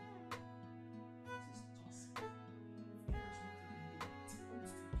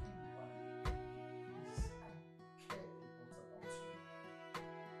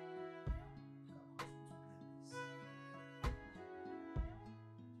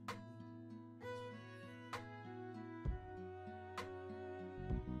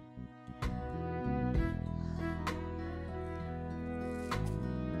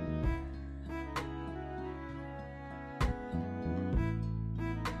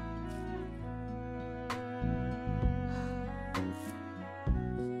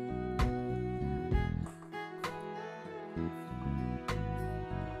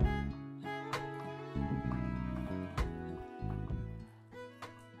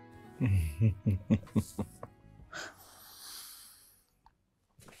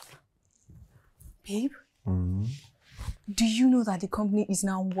 Babe, do you know that the company is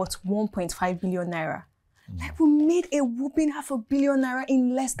now worth 1.5 billion naira? Like, we made a whooping 500 million naira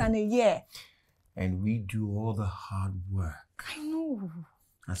in less than a year. And we do all the hard work. I know.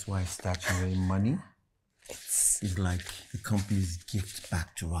 That's why statutory money is like the company's gift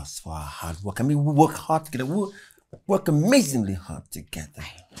back to us for our hard work. I mean, we work hard together. We work amazingly hard together.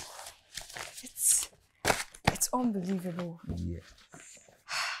 It's unbelievable. Yeah.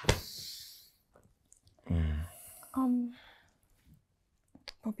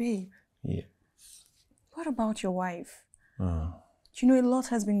 But babe. Yeah. What about your wife? Oh. You know, a lot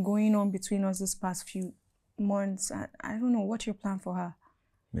has been going on between us this past few months. I don't know, what's your plan for her?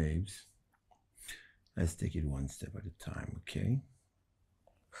 Babes, let's take it one step at a time, okay?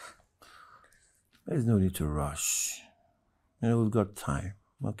 There's no need to rush. You know, we've got time,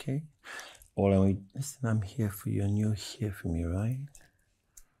 okay? Listen, I'm here for you and you're here for me, right?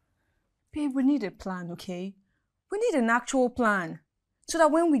 Babe, we need a plan, okay? We need an actual plan. So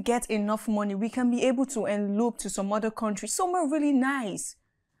that when we get enough money, we can be able to elope to some other country, somewhere really nice.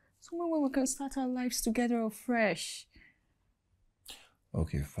 Somewhere where we can start our lives together afresh.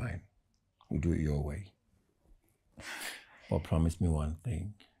 Okay, fine. We'll do it your way. But promise me one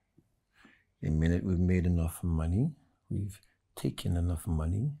thing. The minute we've made enough money, we've taken enough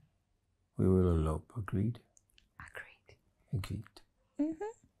money, we will elope. Agreed? Agreed.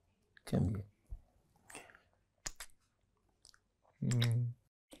 Come here.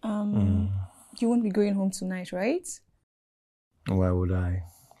 You won't be going home tonight, right? Why would I?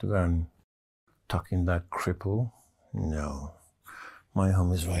 To go and tuck in that cripple? No. My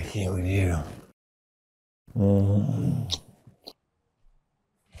home is right here with you.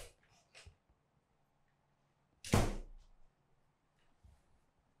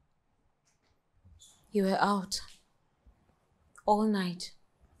 You were out all night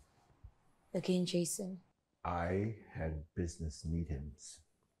again, Jason. I had business meetings.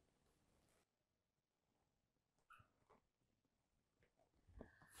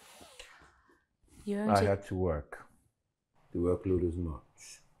 I had to work. The workload is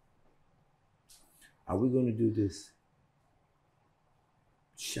much. Are we going to do this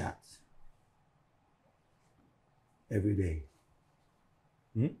chat every day?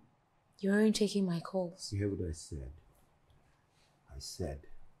 You aren't taking my calls. You hear what I said? I said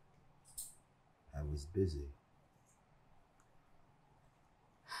I was busy.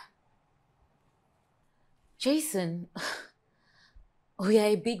 Jason, we are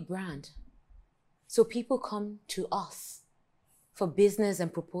a big brand. So people come to us for business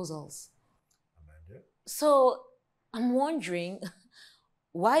and proposals. Amanda? So I'm wondering,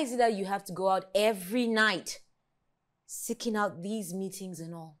 why is it that you have to go out every night seeking out these meetings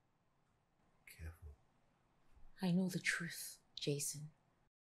and all? Careful. I know the truth, Jason.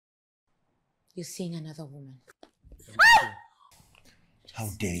 You're seeing another woman. How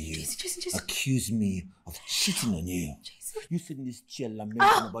dare you Jason. accuse me of cheating on you? Jason. You sit in this chair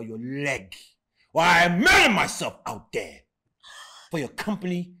lamenting about your leg. While I murder myself out there for your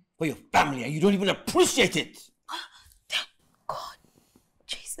company, for your family, and you don't even appreciate it. Thank God,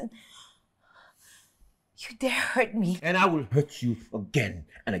 Jason. You dare hurt me. And I will hurt you again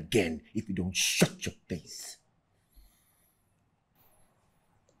and again if you don't shut your face.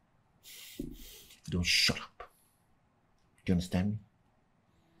 Don't shut up. Do you understand me?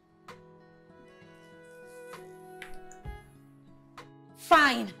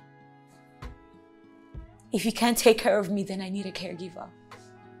 Fine. If you can't take care of me, then I need a caregiver.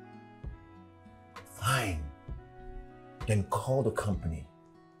 Fine. Then call the company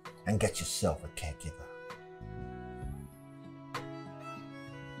and get yourself a caregiver.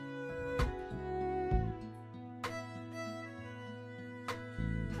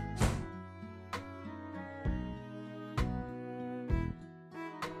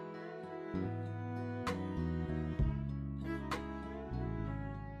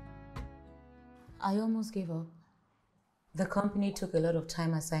 I almost gave up. The company took a lot of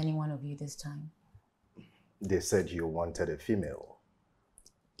time assigning one of you this time. They said you wanted a female.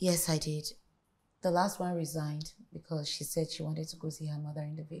 Yes, I did. The last one resigned because she said she wanted to go see her mother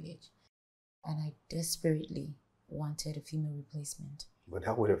in the village. And I desperately wanted a female replacement. But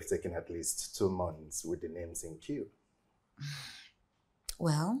that would have taken at least 2 months with the names in queue.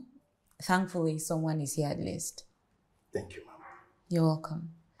 Well, thankfully, someone is here at least. Thank you, Mom. You're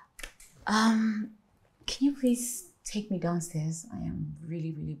welcome. Can you please take me downstairs? I am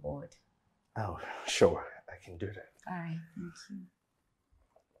really, really bored. Oh, sure. I can do that. All right, thank you.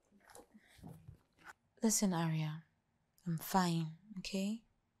 Listen, Aria, I'm fine, okay?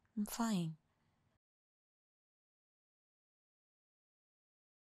 I'm fine.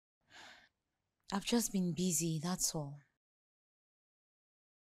 I've just been busy, that's all.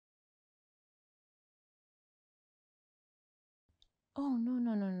 Oh, no.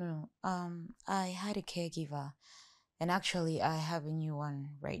 I had a caregiver. And actually, I have a new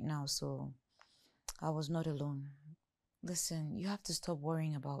one right now, so I was not alone. Listen, you have to stop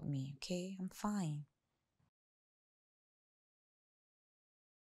worrying about me, okay? I'm fine.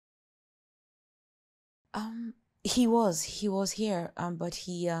 He was here, but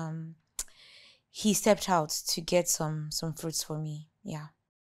he stepped out to get some fruits for me. Yeah.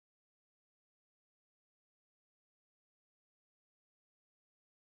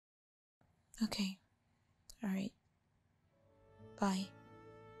 Okay. All right. Bye.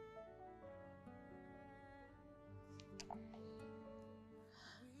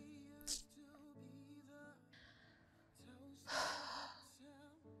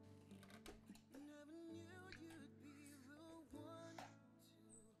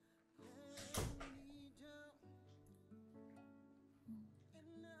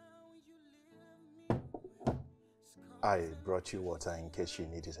 I brought you water in case you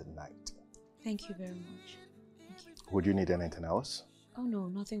need it at night. Thank you very much. Thank you. Would you need anything else? Oh no,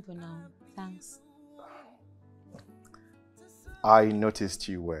 nothing for now. Thanks. I noticed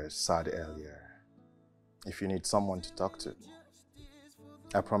you were sad earlier. If you need someone to talk to,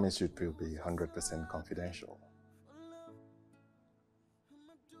 I promise you it will be 100% confidential.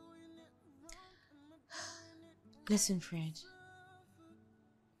 Listen, Fred.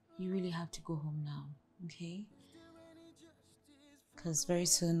 you really have to go home now, okay? Because very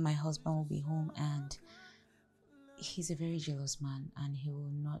soon my husband will be home and he's a very jealous man and he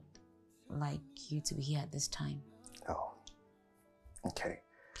will not like you to be here at this time. Oh, okay.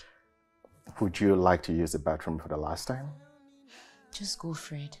 Would you like to use the bathroom for the last time? Just go,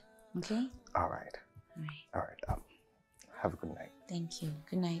 Fred, okay? All right. All right. All right. Have a good night. Thank you.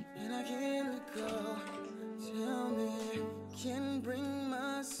 Good night. And I can't let go. Tell me, can bring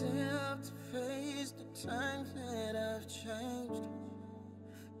myself to face the times that I've changed.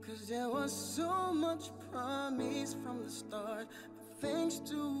 Cause there was so much promise from the start for things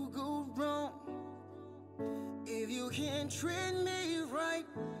to go wrong. If you can't treat me right,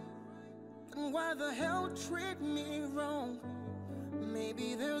 then why the hell treat me wrong?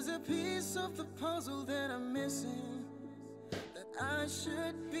 Maybe there's a piece of the puzzle that I'm missing, that I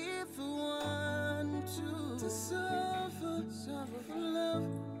should be the one to suffer for love.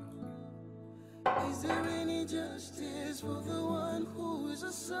 Is there any justice for the one who is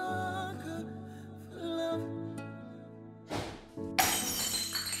a sucker for love? But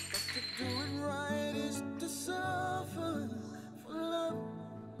to do it right is to suffer for love.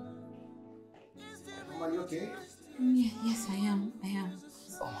 Are you okay? Yes, I am.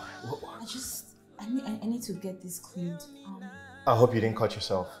 Oh, I need to get this cleaned. I hope you didn't cut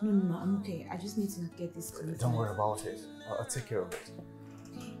yourself. No, I'm okay. I just need to get this cleaned. Don't worry about it. I'll take care of it.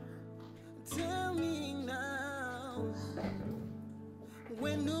 Tell me now,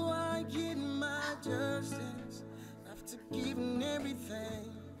 when do I get my justice after giving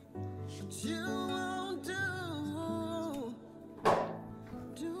everything that you won't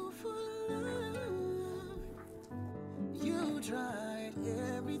do for love? You tried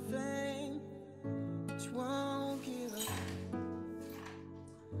everything, but you won't give up.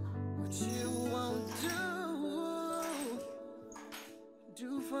 What you won't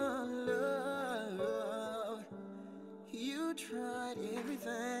do for love. You tried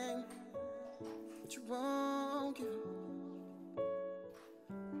everything, but you won't give up.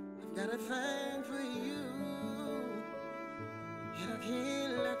 I've got a thing for you, and I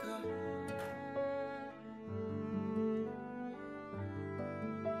can't let go.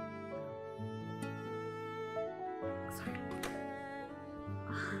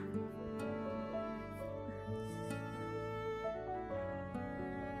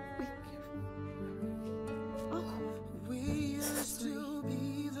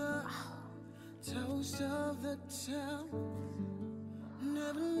 Of the town,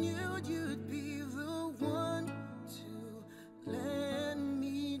 never knew you'd be the one to let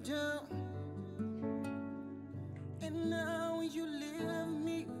me down. And now you leave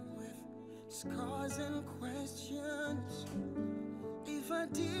me with scars and questions. If I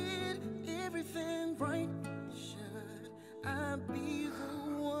did everything right, should I be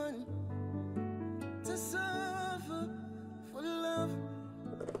the one to suffer for love?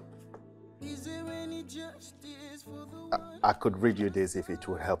 Is there any justice for the one? I could read you this if it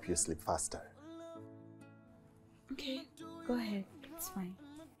would help you sleep faster. Okay, go ahead. It's fine.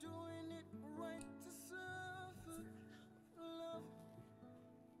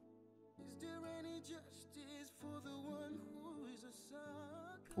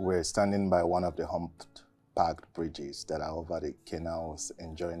 We're standing by one of the humped-packed bridges that are over the canals,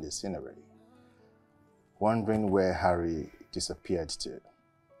 enjoying the scenery, wondering where Harry disappeared to.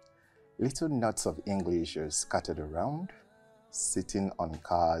 Little knots of English are scattered around, sitting on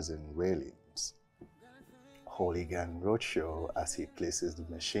cars and railings. Hooligan roadshow as he places the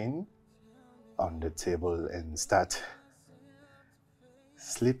machine on the table and starts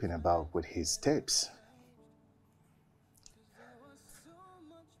slipping about with his tapes.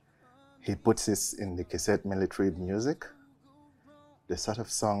 He puts this in the cassette military music, the sort of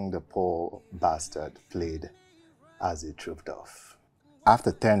song the poor bastard played as he trooped off.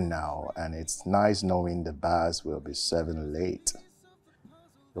 After 10 now, and it's nice knowing the bars will be serving late.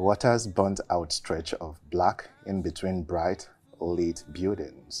 The water's burnt out stretch of black in between bright, lit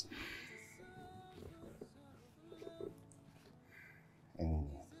buildings. And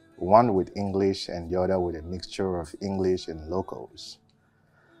one with English and the other with a mixture of English and locals.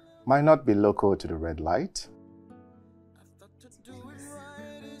 Might not be local to the red light.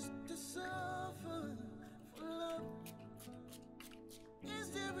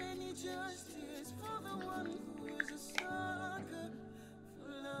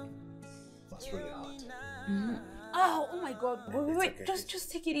 That's really hot. Oh my God! Wait, okay.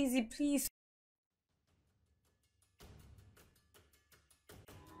 just take it easy, please.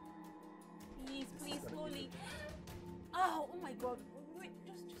 Please, slowly. Oh my God! Wait,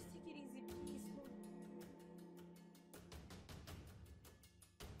 just take it easy, please.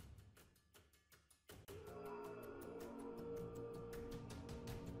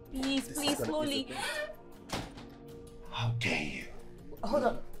 Please, please, slowly. How dare you? Hold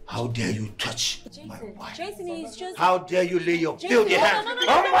on. How dare you touch my wife? Jason, he's just... How dare you lay your Jason, filthy hands? no.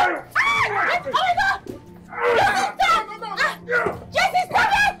 Oh my God! Jason,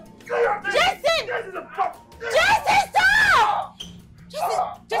 stop it! Jason! Jason, stop! Jason, stop!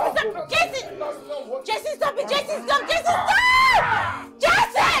 Jason, stop it! Jason, stop! Jason, stop!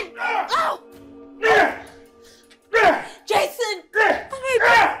 Jason! Oh! Jason! Oh my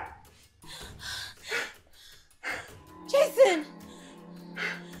God! Jason!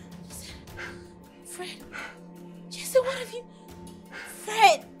 Fred! Jason, what have you...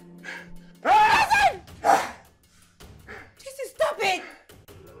 Fred! Jason! Jason, stop it!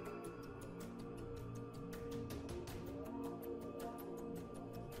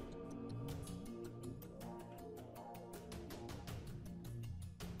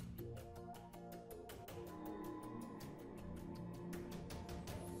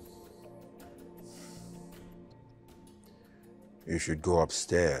 You should go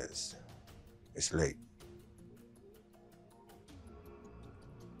upstairs. It's late.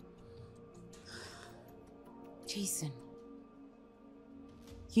 Jason,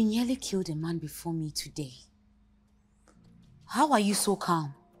 you nearly killed a man before me today. How are you so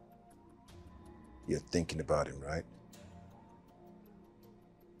calm? You're thinking about him, right?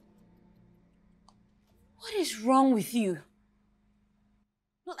 What is wrong with you?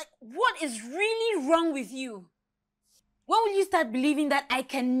 No, like, what is really wrong with you? When will you start believing that I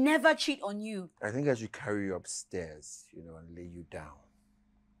can never cheat on you? I think I should carry you upstairs, and lay you down.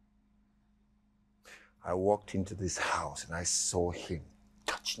 I walked into this house and I saw him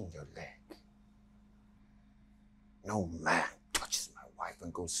touching your leg. No man touches my wife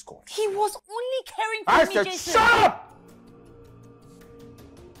and goes scot. He was only caring for I me, said, Jason. shut up!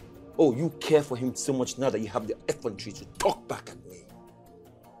 Oh, you care for him so much now that you have the effrontery to talk back at me.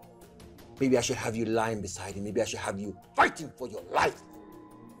 Maybe I should have you lying beside him. Maybe I should have you fighting for your life.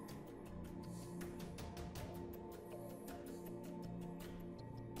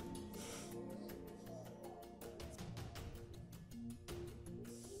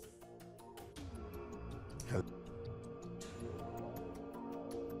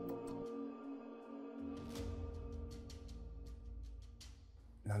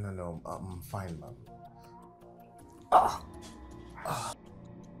 No, I'm fine, ma'am.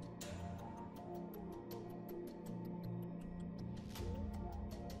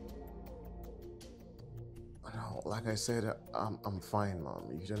 No, like I said, I'm fine, ma'am.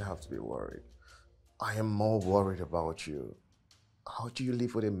 You don't have to be worried. I am more worried about you. How do you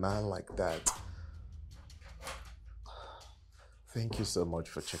live with a man like that? Thank you so much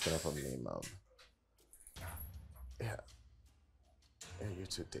for checking up on me, ma'am. Yeah, you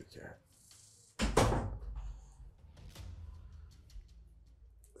too, take care.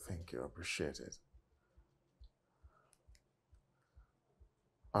 Thank you, I appreciate it.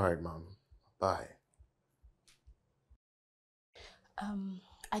 All right, ma'am. Bye.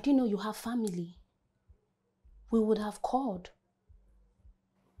 I didn't know you have family. We would have called.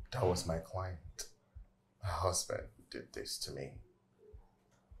 That was my client. My husband did this to me.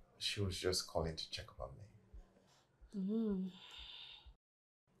 She was just calling to check up on me.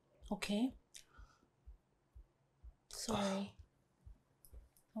 Okay. Sorry.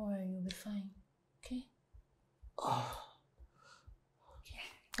 Don't worry, you'll be fine. Okay?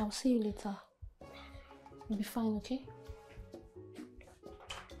 I'll see you later. You'll be fine, okay?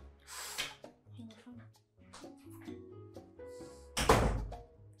 You'll be fine.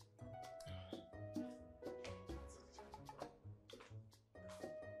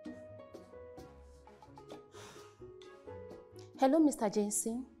 Hello, Mr.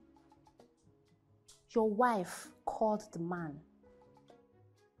 Jensen. Your wife called the man.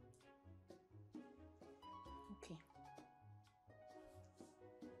 Okay.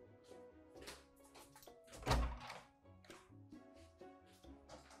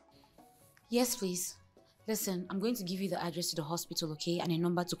 Yes, please. Listen, I'm going to give you the address to the hospital, okay? And a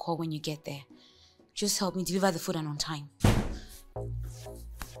number to call when you get there. Just help me deliver the food and on time.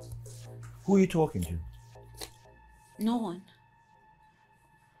 Who are you talking to? No one.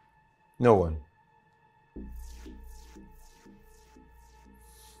 No one.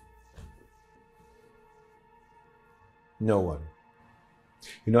 No one.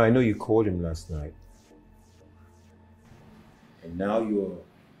 I know you called him last night. And now you're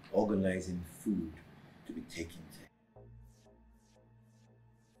organizing food to be taken there.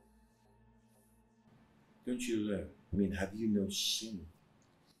 Don't you learn? Have you no shame?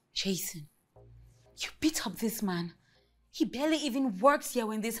 Jason, you beat up this man. He barely even worked here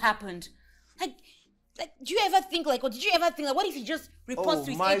when this happened. Like, Like, do you ever think like, or did you ever think like, what if he just reports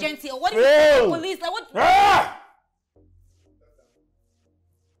to his agency, or what if frill. he calls the police? Like, what? Ah!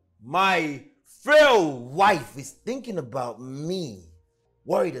 My frail wife is thinking about me,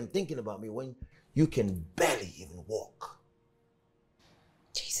 worried and thinking about me when you can barely even walk.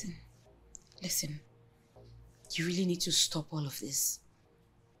 Jason, listen. You really need to stop all of this.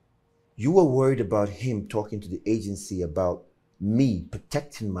 You were worried about him talking to the agency about me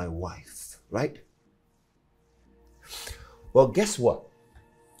protecting my wife, right? Well, guess what?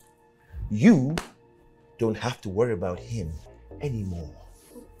 You don't have to worry about him anymore.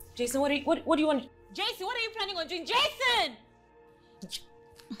 Jason, what do you want? Jason, what are you planning on doing? Jason!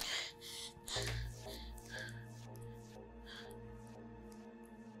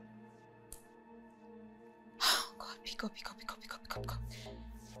 Oh God, pick up.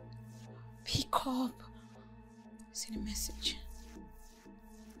 Pick up. Send a message.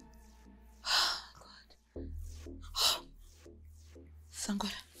 Oh God. Oh. Thank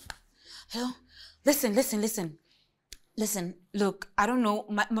God. Hello? Listen, look, I don't know.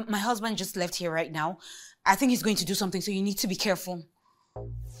 My husband just left here right now. I think he's going to do something, so you need to be careful.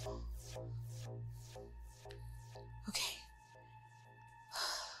 Okay.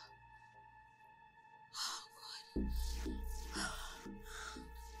 Oh, God.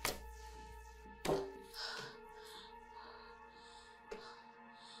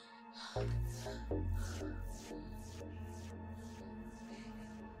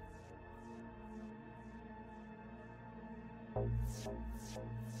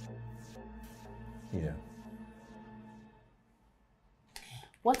 Yeah.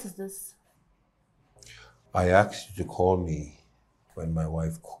 What is this? I asked you to call me when my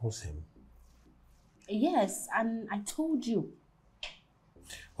wife calls him. Yes, and I told you.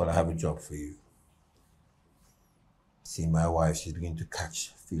 Well, I have a job for you. See, my wife, she's beginning to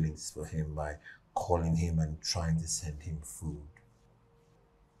catch feelings for him by calling him and trying to send him food.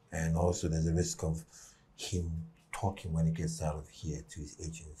 And also there's a risk of him talking when he gets out of here to his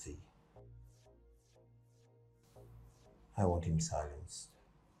agency. I want him silenced.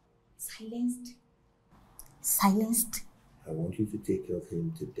 Silenced? Silenced? I want you to take care of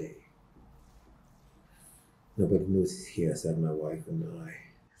him today. Nobody knows he's here except my wife and I.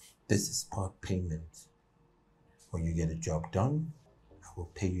 This is part payment. When you get a job done, I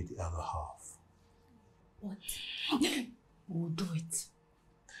will pay you the other half. What? We'll do it.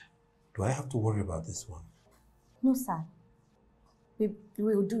 Do I have to worry about this one? No, sir. We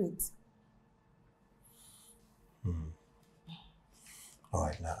will do it. All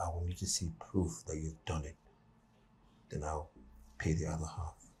right, now I will need to see proof that you've done it. Then I'll pay the other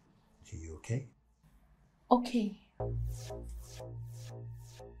half to you, okay? Okay.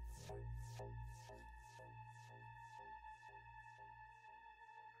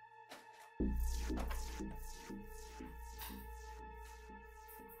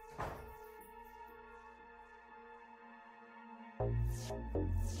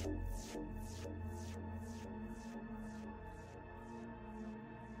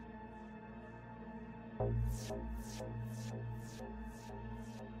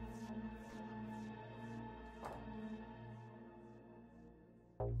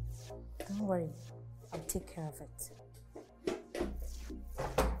 Don't worry. I'll take care of it.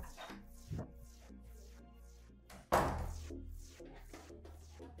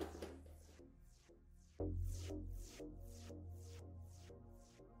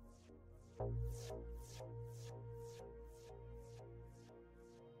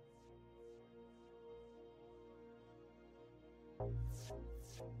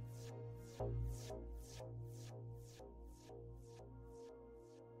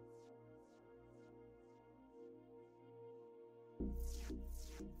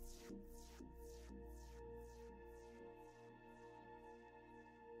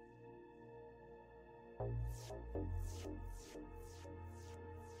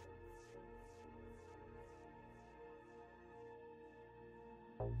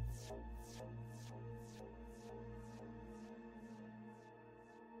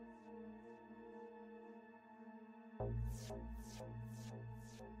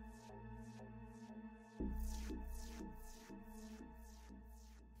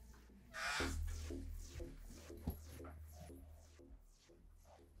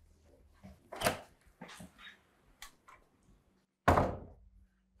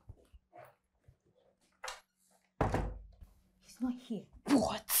 Not here.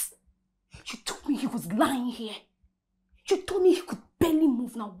 What? You told me he was lying here. You told me he could barely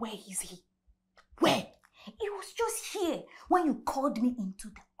move. Now where is he? Where? He was just here when you called me into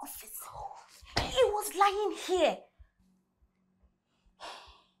the office. He was lying here.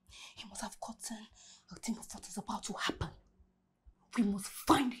 He must have gotten I'll think of what is about to happen. We must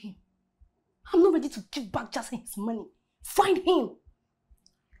find him. I'm not ready to give back just his money. Find him.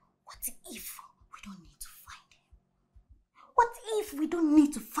 What if we don't need to find him? What if we don't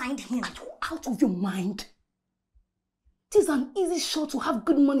need to find him? Are you out of your mind? It is an easy shot to have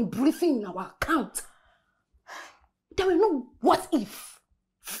good money breathing in our account. There will no what if.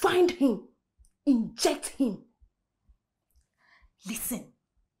 Find him. Inject him. Listen.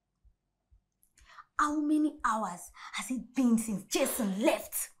 How many hours has it been since Jason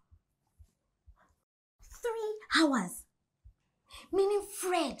left? 3 hours. Meaning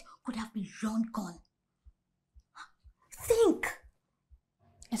Fred could have been long gone. Think.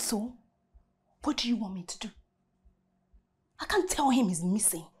 And so, what do you want me to do? I can't tell him he's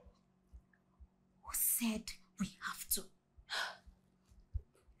missing. Who said we have to?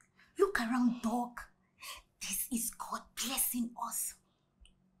 Look around, dog. This is God blessing us.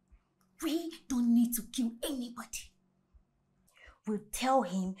 We don't need to kill anybody. We'll tell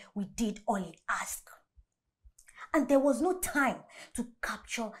him we did all he asked. And there was no time to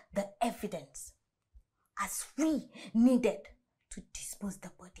capture the evidence, as we needed to dispose the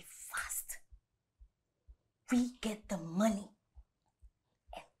body fast. We get the money,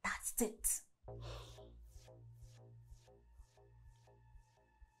 and that's it.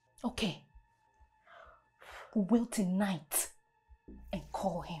 Okay. We'll wait tonight and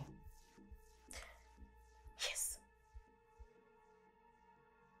call him. Yes.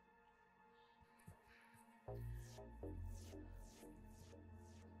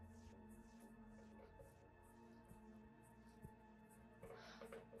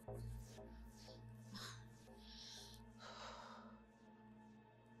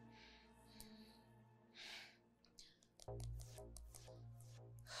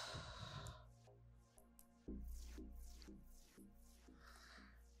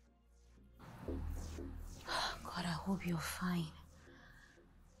 God, I hope you're fine.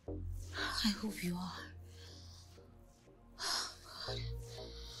 I hope you are. God.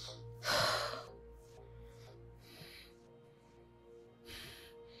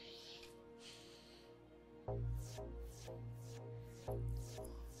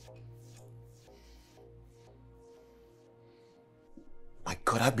 My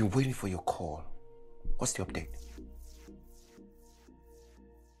God, I've been waiting for your call. What's the update?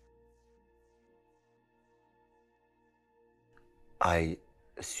 I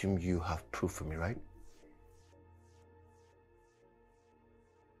assume you have proof for me, right?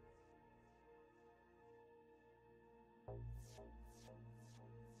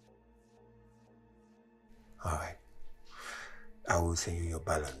 All right. I will send you your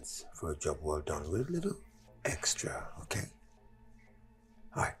balance for a job well done with a little extra, okay?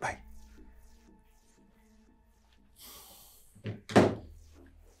 All right, bye.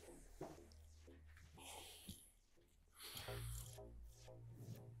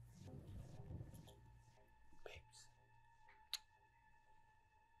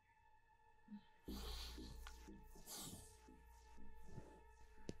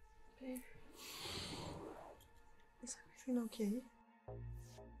 Is everything okay?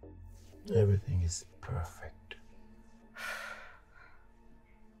 Everything is perfect.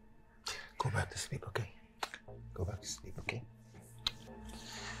 Go back to sleep, okay? Go back to sleep, okay?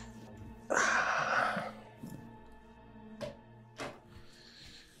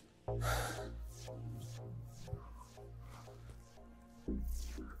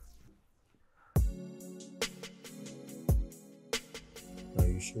 Are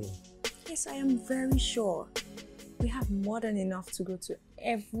you sure? Yes, I am very sure. We have more than enough to go to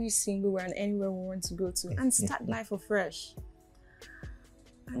every single where and anywhere we want to go to and start life afresh.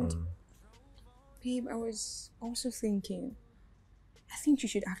 And babe, I was also thinking, I think you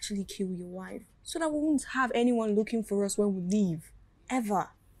should actually kill your wife so that we won't have anyone looking for us when we leave, ever.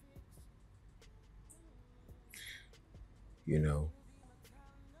 You know,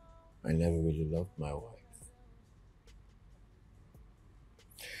 I never really loved my wife.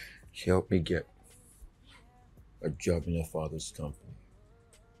 She helped me get a job in her father's company.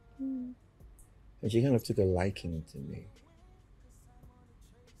 And she kind of took a liking to me.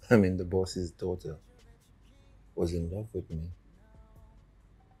 I mean, the boss's daughter was in love with me.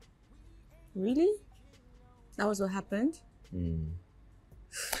 Really? That was what happened?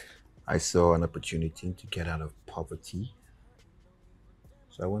 I saw an opportunity to get out of poverty,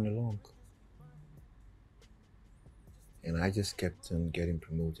 so I went along. And I just kept on getting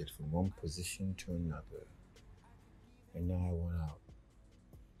promoted from one position to another. And now I want out.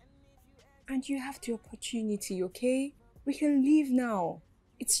 And you have the opportunity, okay? We can leave now.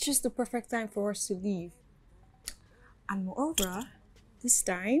 It's just the perfect time for us to leave. And moreover, this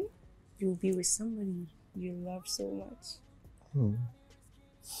time, you'll be with somebody you love so much.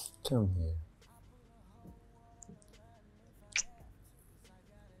 Come here.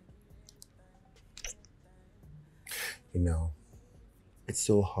 You know, it's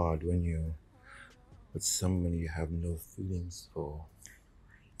so hard when you're with someone you have no feelings for.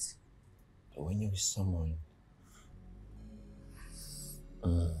 Right. But when you're with someone,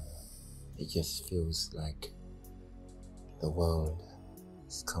 it just feels like the world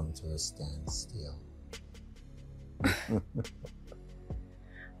has come to a standstill.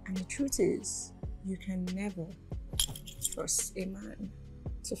 And the truth is, you can never trust a man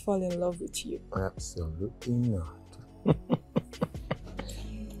to fall in love with you. Absolutely not.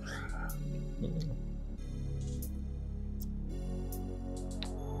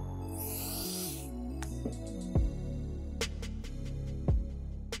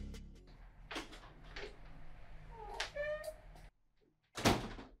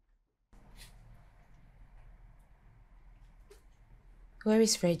 Where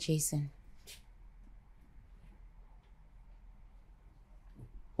is Fred, Jason?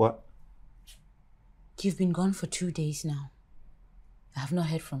 What? You've been gone for 2 days now. I have not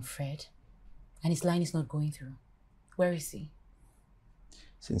heard from Fred, and his line is not going through. Where is he?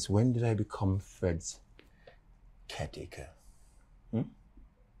 Since when did I become Fred's caretaker?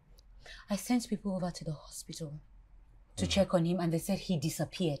 I sent people over to the hospital to check on him, and they said he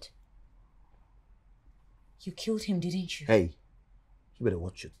disappeared. You killed him, didn't you? Hey, you better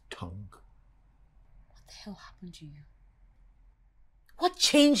watch your tongue. What the hell happened to you? What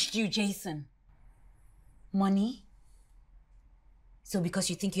changed you, Jason? Money? So because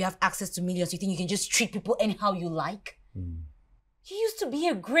you think you have access to millions, you think you can just treat people anyhow you like? You used to be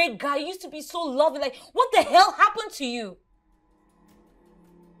a great guy. You used to be so lovely. Like, what the hell happened to you?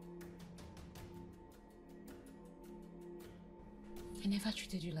 I never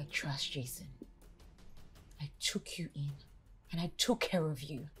treated you like trash, Jason. I took you in and I took care of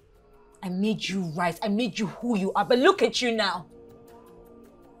you. I made you right. I made you who you are. But look at you now.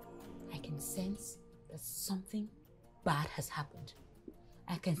 I can sense that something bad has happened.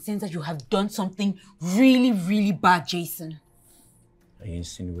 I can sense that you have done something really, really bad, Jason. Are you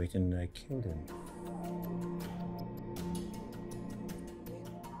insinuating that I killed him?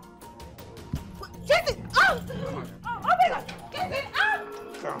 Jason! Oh my God! Jason!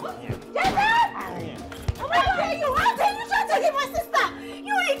 Come here. Jason! Oh my God! How dare you try to hit my sister?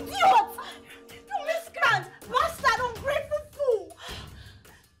 You idiot! You miscreant! Bastard! Ungrateful fool!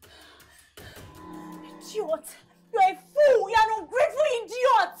 Idiot! You're a fool! You're an ungrateful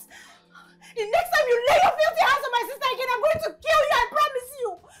idiot! The next time you lay your filthy hands on my sister again, I'm going to kill you, I promise you!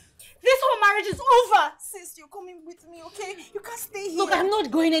 This whole marriage is over! Sis, you're coming with me, okay? You can't stay here. Look, I'm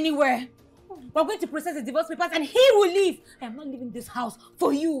not going anywhere. We're going to process the divorce papers and he will leave. I am not leaving this house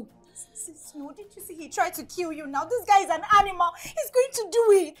for you. Sis, no, didn't you see he tried to kill you now? This guy is an animal. He's going to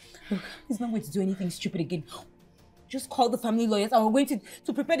do it. Look, he's not going to do anything stupid again. Just call the family lawyers and we're going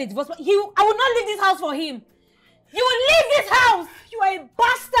to prepare the divorce. I will not leave this house for him. You will leave this house! You are a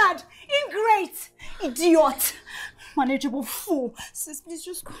bastard! Ingrate! Idiot! Manageable fool! Sis, please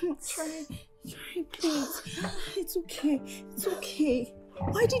just come. Try, please. It's okay. It's okay.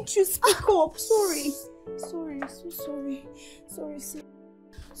 Why didn't you speak up? Sorry. Sorry, so sorry. Sorry, sis.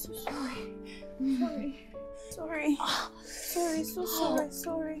 So sorry. Sorry. Sorry. Sorry, so sorry.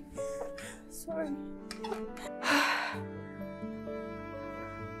 Sorry. Sorry.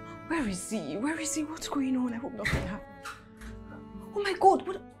 Where is he? Where is he? What's going on? I hope nothing happened. Oh my God,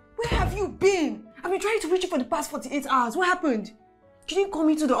 where have you been? I've been trying to reach you for the past 48 hours. What happened? You didn't call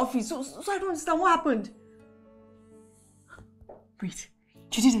me to the office, so I don't understand. What happened? Wait,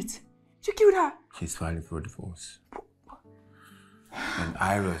 you did it? You killed her? She's filing for a divorce. And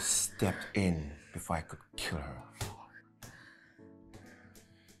Ira stepped in before I could kill her.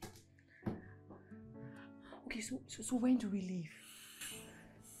 Okay, so when do we leave?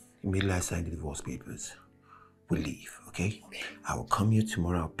 Immediately I sign the divorce papers, we'll leave, okay? I will come here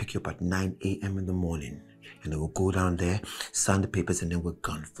tomorrow, I'll pick you up at 9 a.m. in the morning. And then we'll go down there, sign the papers, and then we're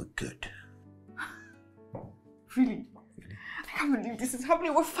gone for good. Really? I can't believe this is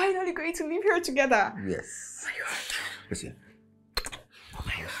happening. We're finally going to live here together. Yes. Oh my God. Listen,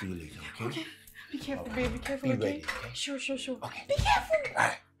 I'll see you later, okay? Okay. Be careful, babe. Be careful, Be okay? ready, okay? Sure. Okay. Be careful. All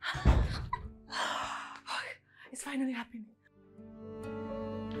right. It's finally happening.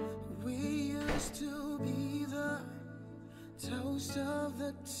 We used to be the toast of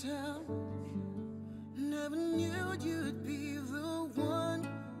the town. Never knew you'd be the one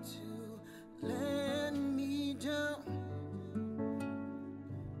to let me down.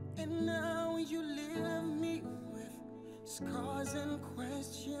 And now you leave me with causing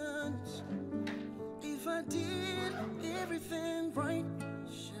questions. If I did everything right,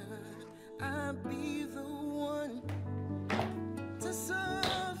 should I be the one to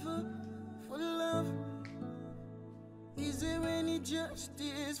suffer for love? Is there any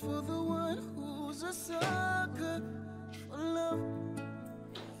justice for the one who's a sucker for love?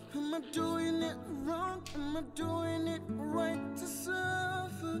 Am I doing it wrong? Am I doing it right to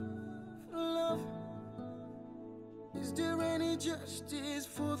suffer for love? Is there any justice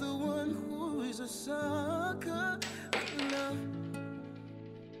for the one who is a sucker for love?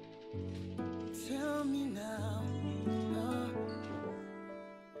 Tell me now.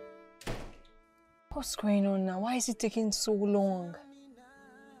 What's going on now? Why is it taking so long?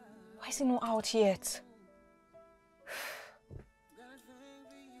 Why is he not out yet?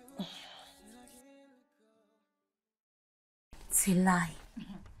 It's a lie.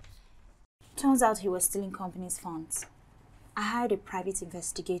 Turns out he was stealing company's funds. I hired a private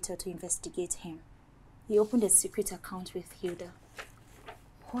investigator to investigate him. He opened a secret account with Hilda.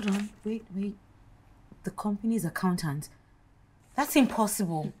 Hold on, wait. The company's accountant? That's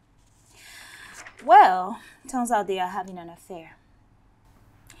impossible. Well, turns out they are having an affair.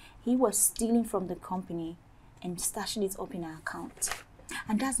 He was stealing from the company and stashing it up in our account.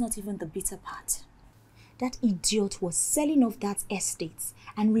 And that's not even the bitter part. That idiot was selling off that estate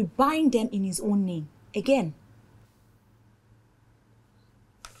and rebuying them in his own name. Again.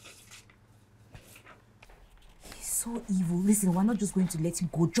 He's so evil. Listen, we're not just going to let him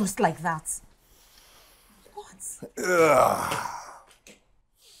go just like that. What?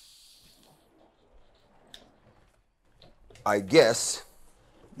 I guess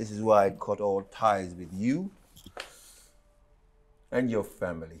this is why I cut all ties with you and your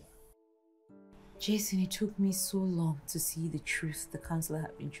family. Jason, it took me so long to see the truth the counselor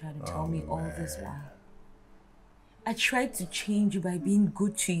had been trying to tell me all this while. I tried to change you by being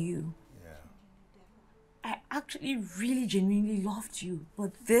good to you. Yeah. I actually really genuinely loved you,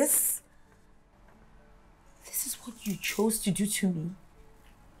 but this is what you chose to do to me.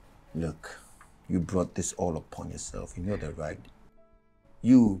 Look, you brought this all upon yourself. You know that, right?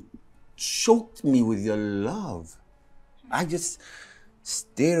 You choked me with your love. I just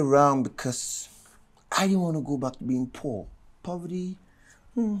stayed around because I didn't want to go back to being poor. Poverty.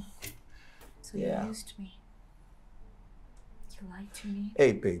 So you used me. You lied to me.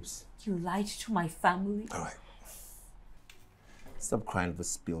 Hey, babes. You lied to my family. All right. Stop crying for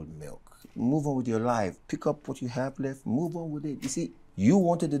spilled milk. Move on with your life. Pick up what you have left. Move on with it. You see, you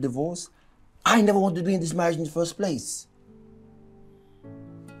wanted a divorce. I never wanted to be in this marriage in the first place.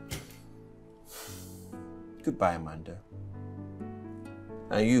 Goodbye, Amanda.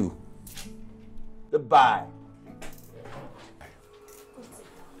 And you. Goodbye.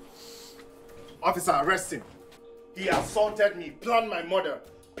 Officer, arrest him. He assaulted me, planned my murder,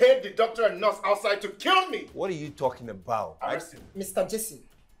 paid the doctor and nurse outside to kill me. What are you talking about? Arrest him. Mr. Jason,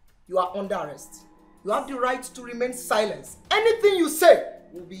 you are under arrest. You have the right to remain silent. Anything you say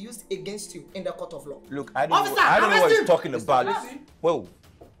will be used against you in the court of law. Look, I don't know what he's talking about. Whoa.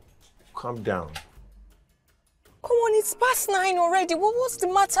 Calm down. Come on, it's past 9 already. What's the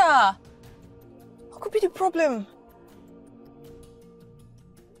matter? What could be the problem?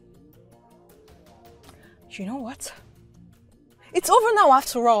 You know what? It's over now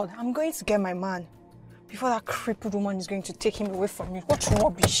after all. I'm going to get my man before that crippled woman is going to take him away from me. What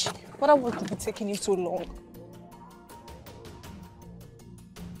rubbish. What would be taking him so long?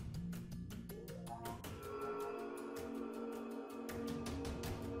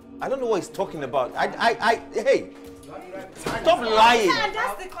 I don't know what he's talking about. Hey, stop lying. And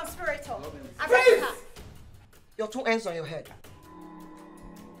that's the conspirator. Please! Your two hands on your head.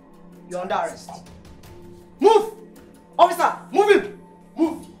 You're under arrest. Move! Officer, move him!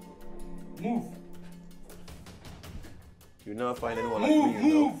 Move! Move! You never find anyone like me,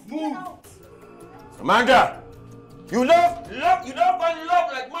 you know? Move! Amanda! You never find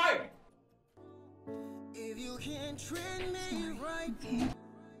love like mine! If you can't treat me right. Okay.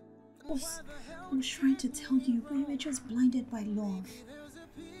 I'm trying to tell you, but you were just blinded by love.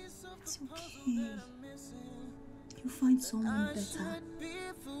 It's okay. You'll find someone better.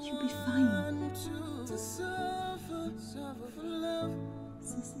 You'll be fine. This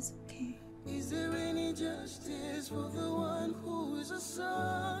is okay. Is there any justice for the one who is a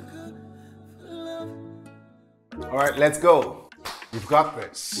sucker for love? All right, let's go. You've got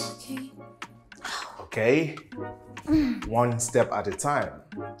this. Okay? One step at a time.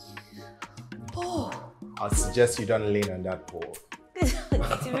 Oh. I'll suggest you don't lean on that pole. You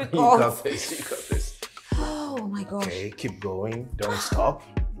Difficult. got this, you got this. Oh my gosh. Okay, keep going, don't stop.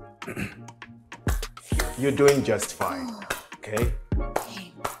 You're doing just fine. Okay?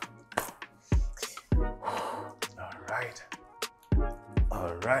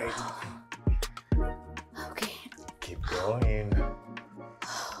 All right. Okay. Keep going.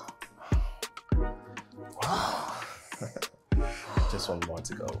 Wow. Just one more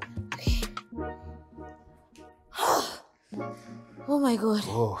to go. Okay. Oh my God.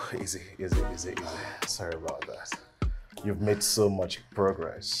 Oh, easy. Sorry about that. You've made so much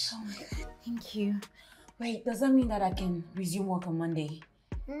progress. Oh my God, thank you. Wait, does that mean that I can resume work on Monday?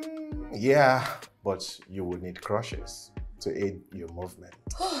 Yeah, but you would need crutches to aid your movement.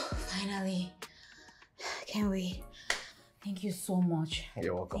 Finally. Can't wait. Thank you so much.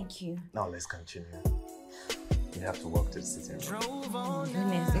 You're welcome. Thank you. Now let's continue. You have to walk to the sitting room. Oh my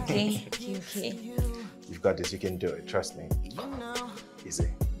goodness, okay. Okay. You've got this, you can do it, trust me. Easy.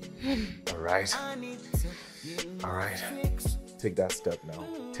 Alright. Alright. Take that step now.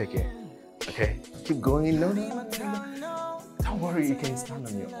 Take it. Okay? Keep going. No. Don't worry, you can stand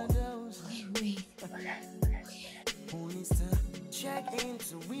on your own. Wait. Okay. Who needs to check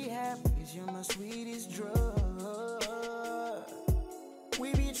into rehab? 'Cause you're my sweetest drug.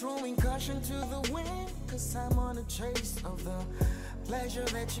 We be throwing caution to the wind, 'cause I'm on a chase of the pleasure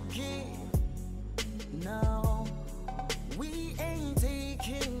that you give. No, we ain't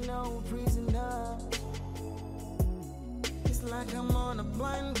taking no prisoners. It's like I'm on a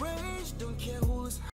blind range, don't care who's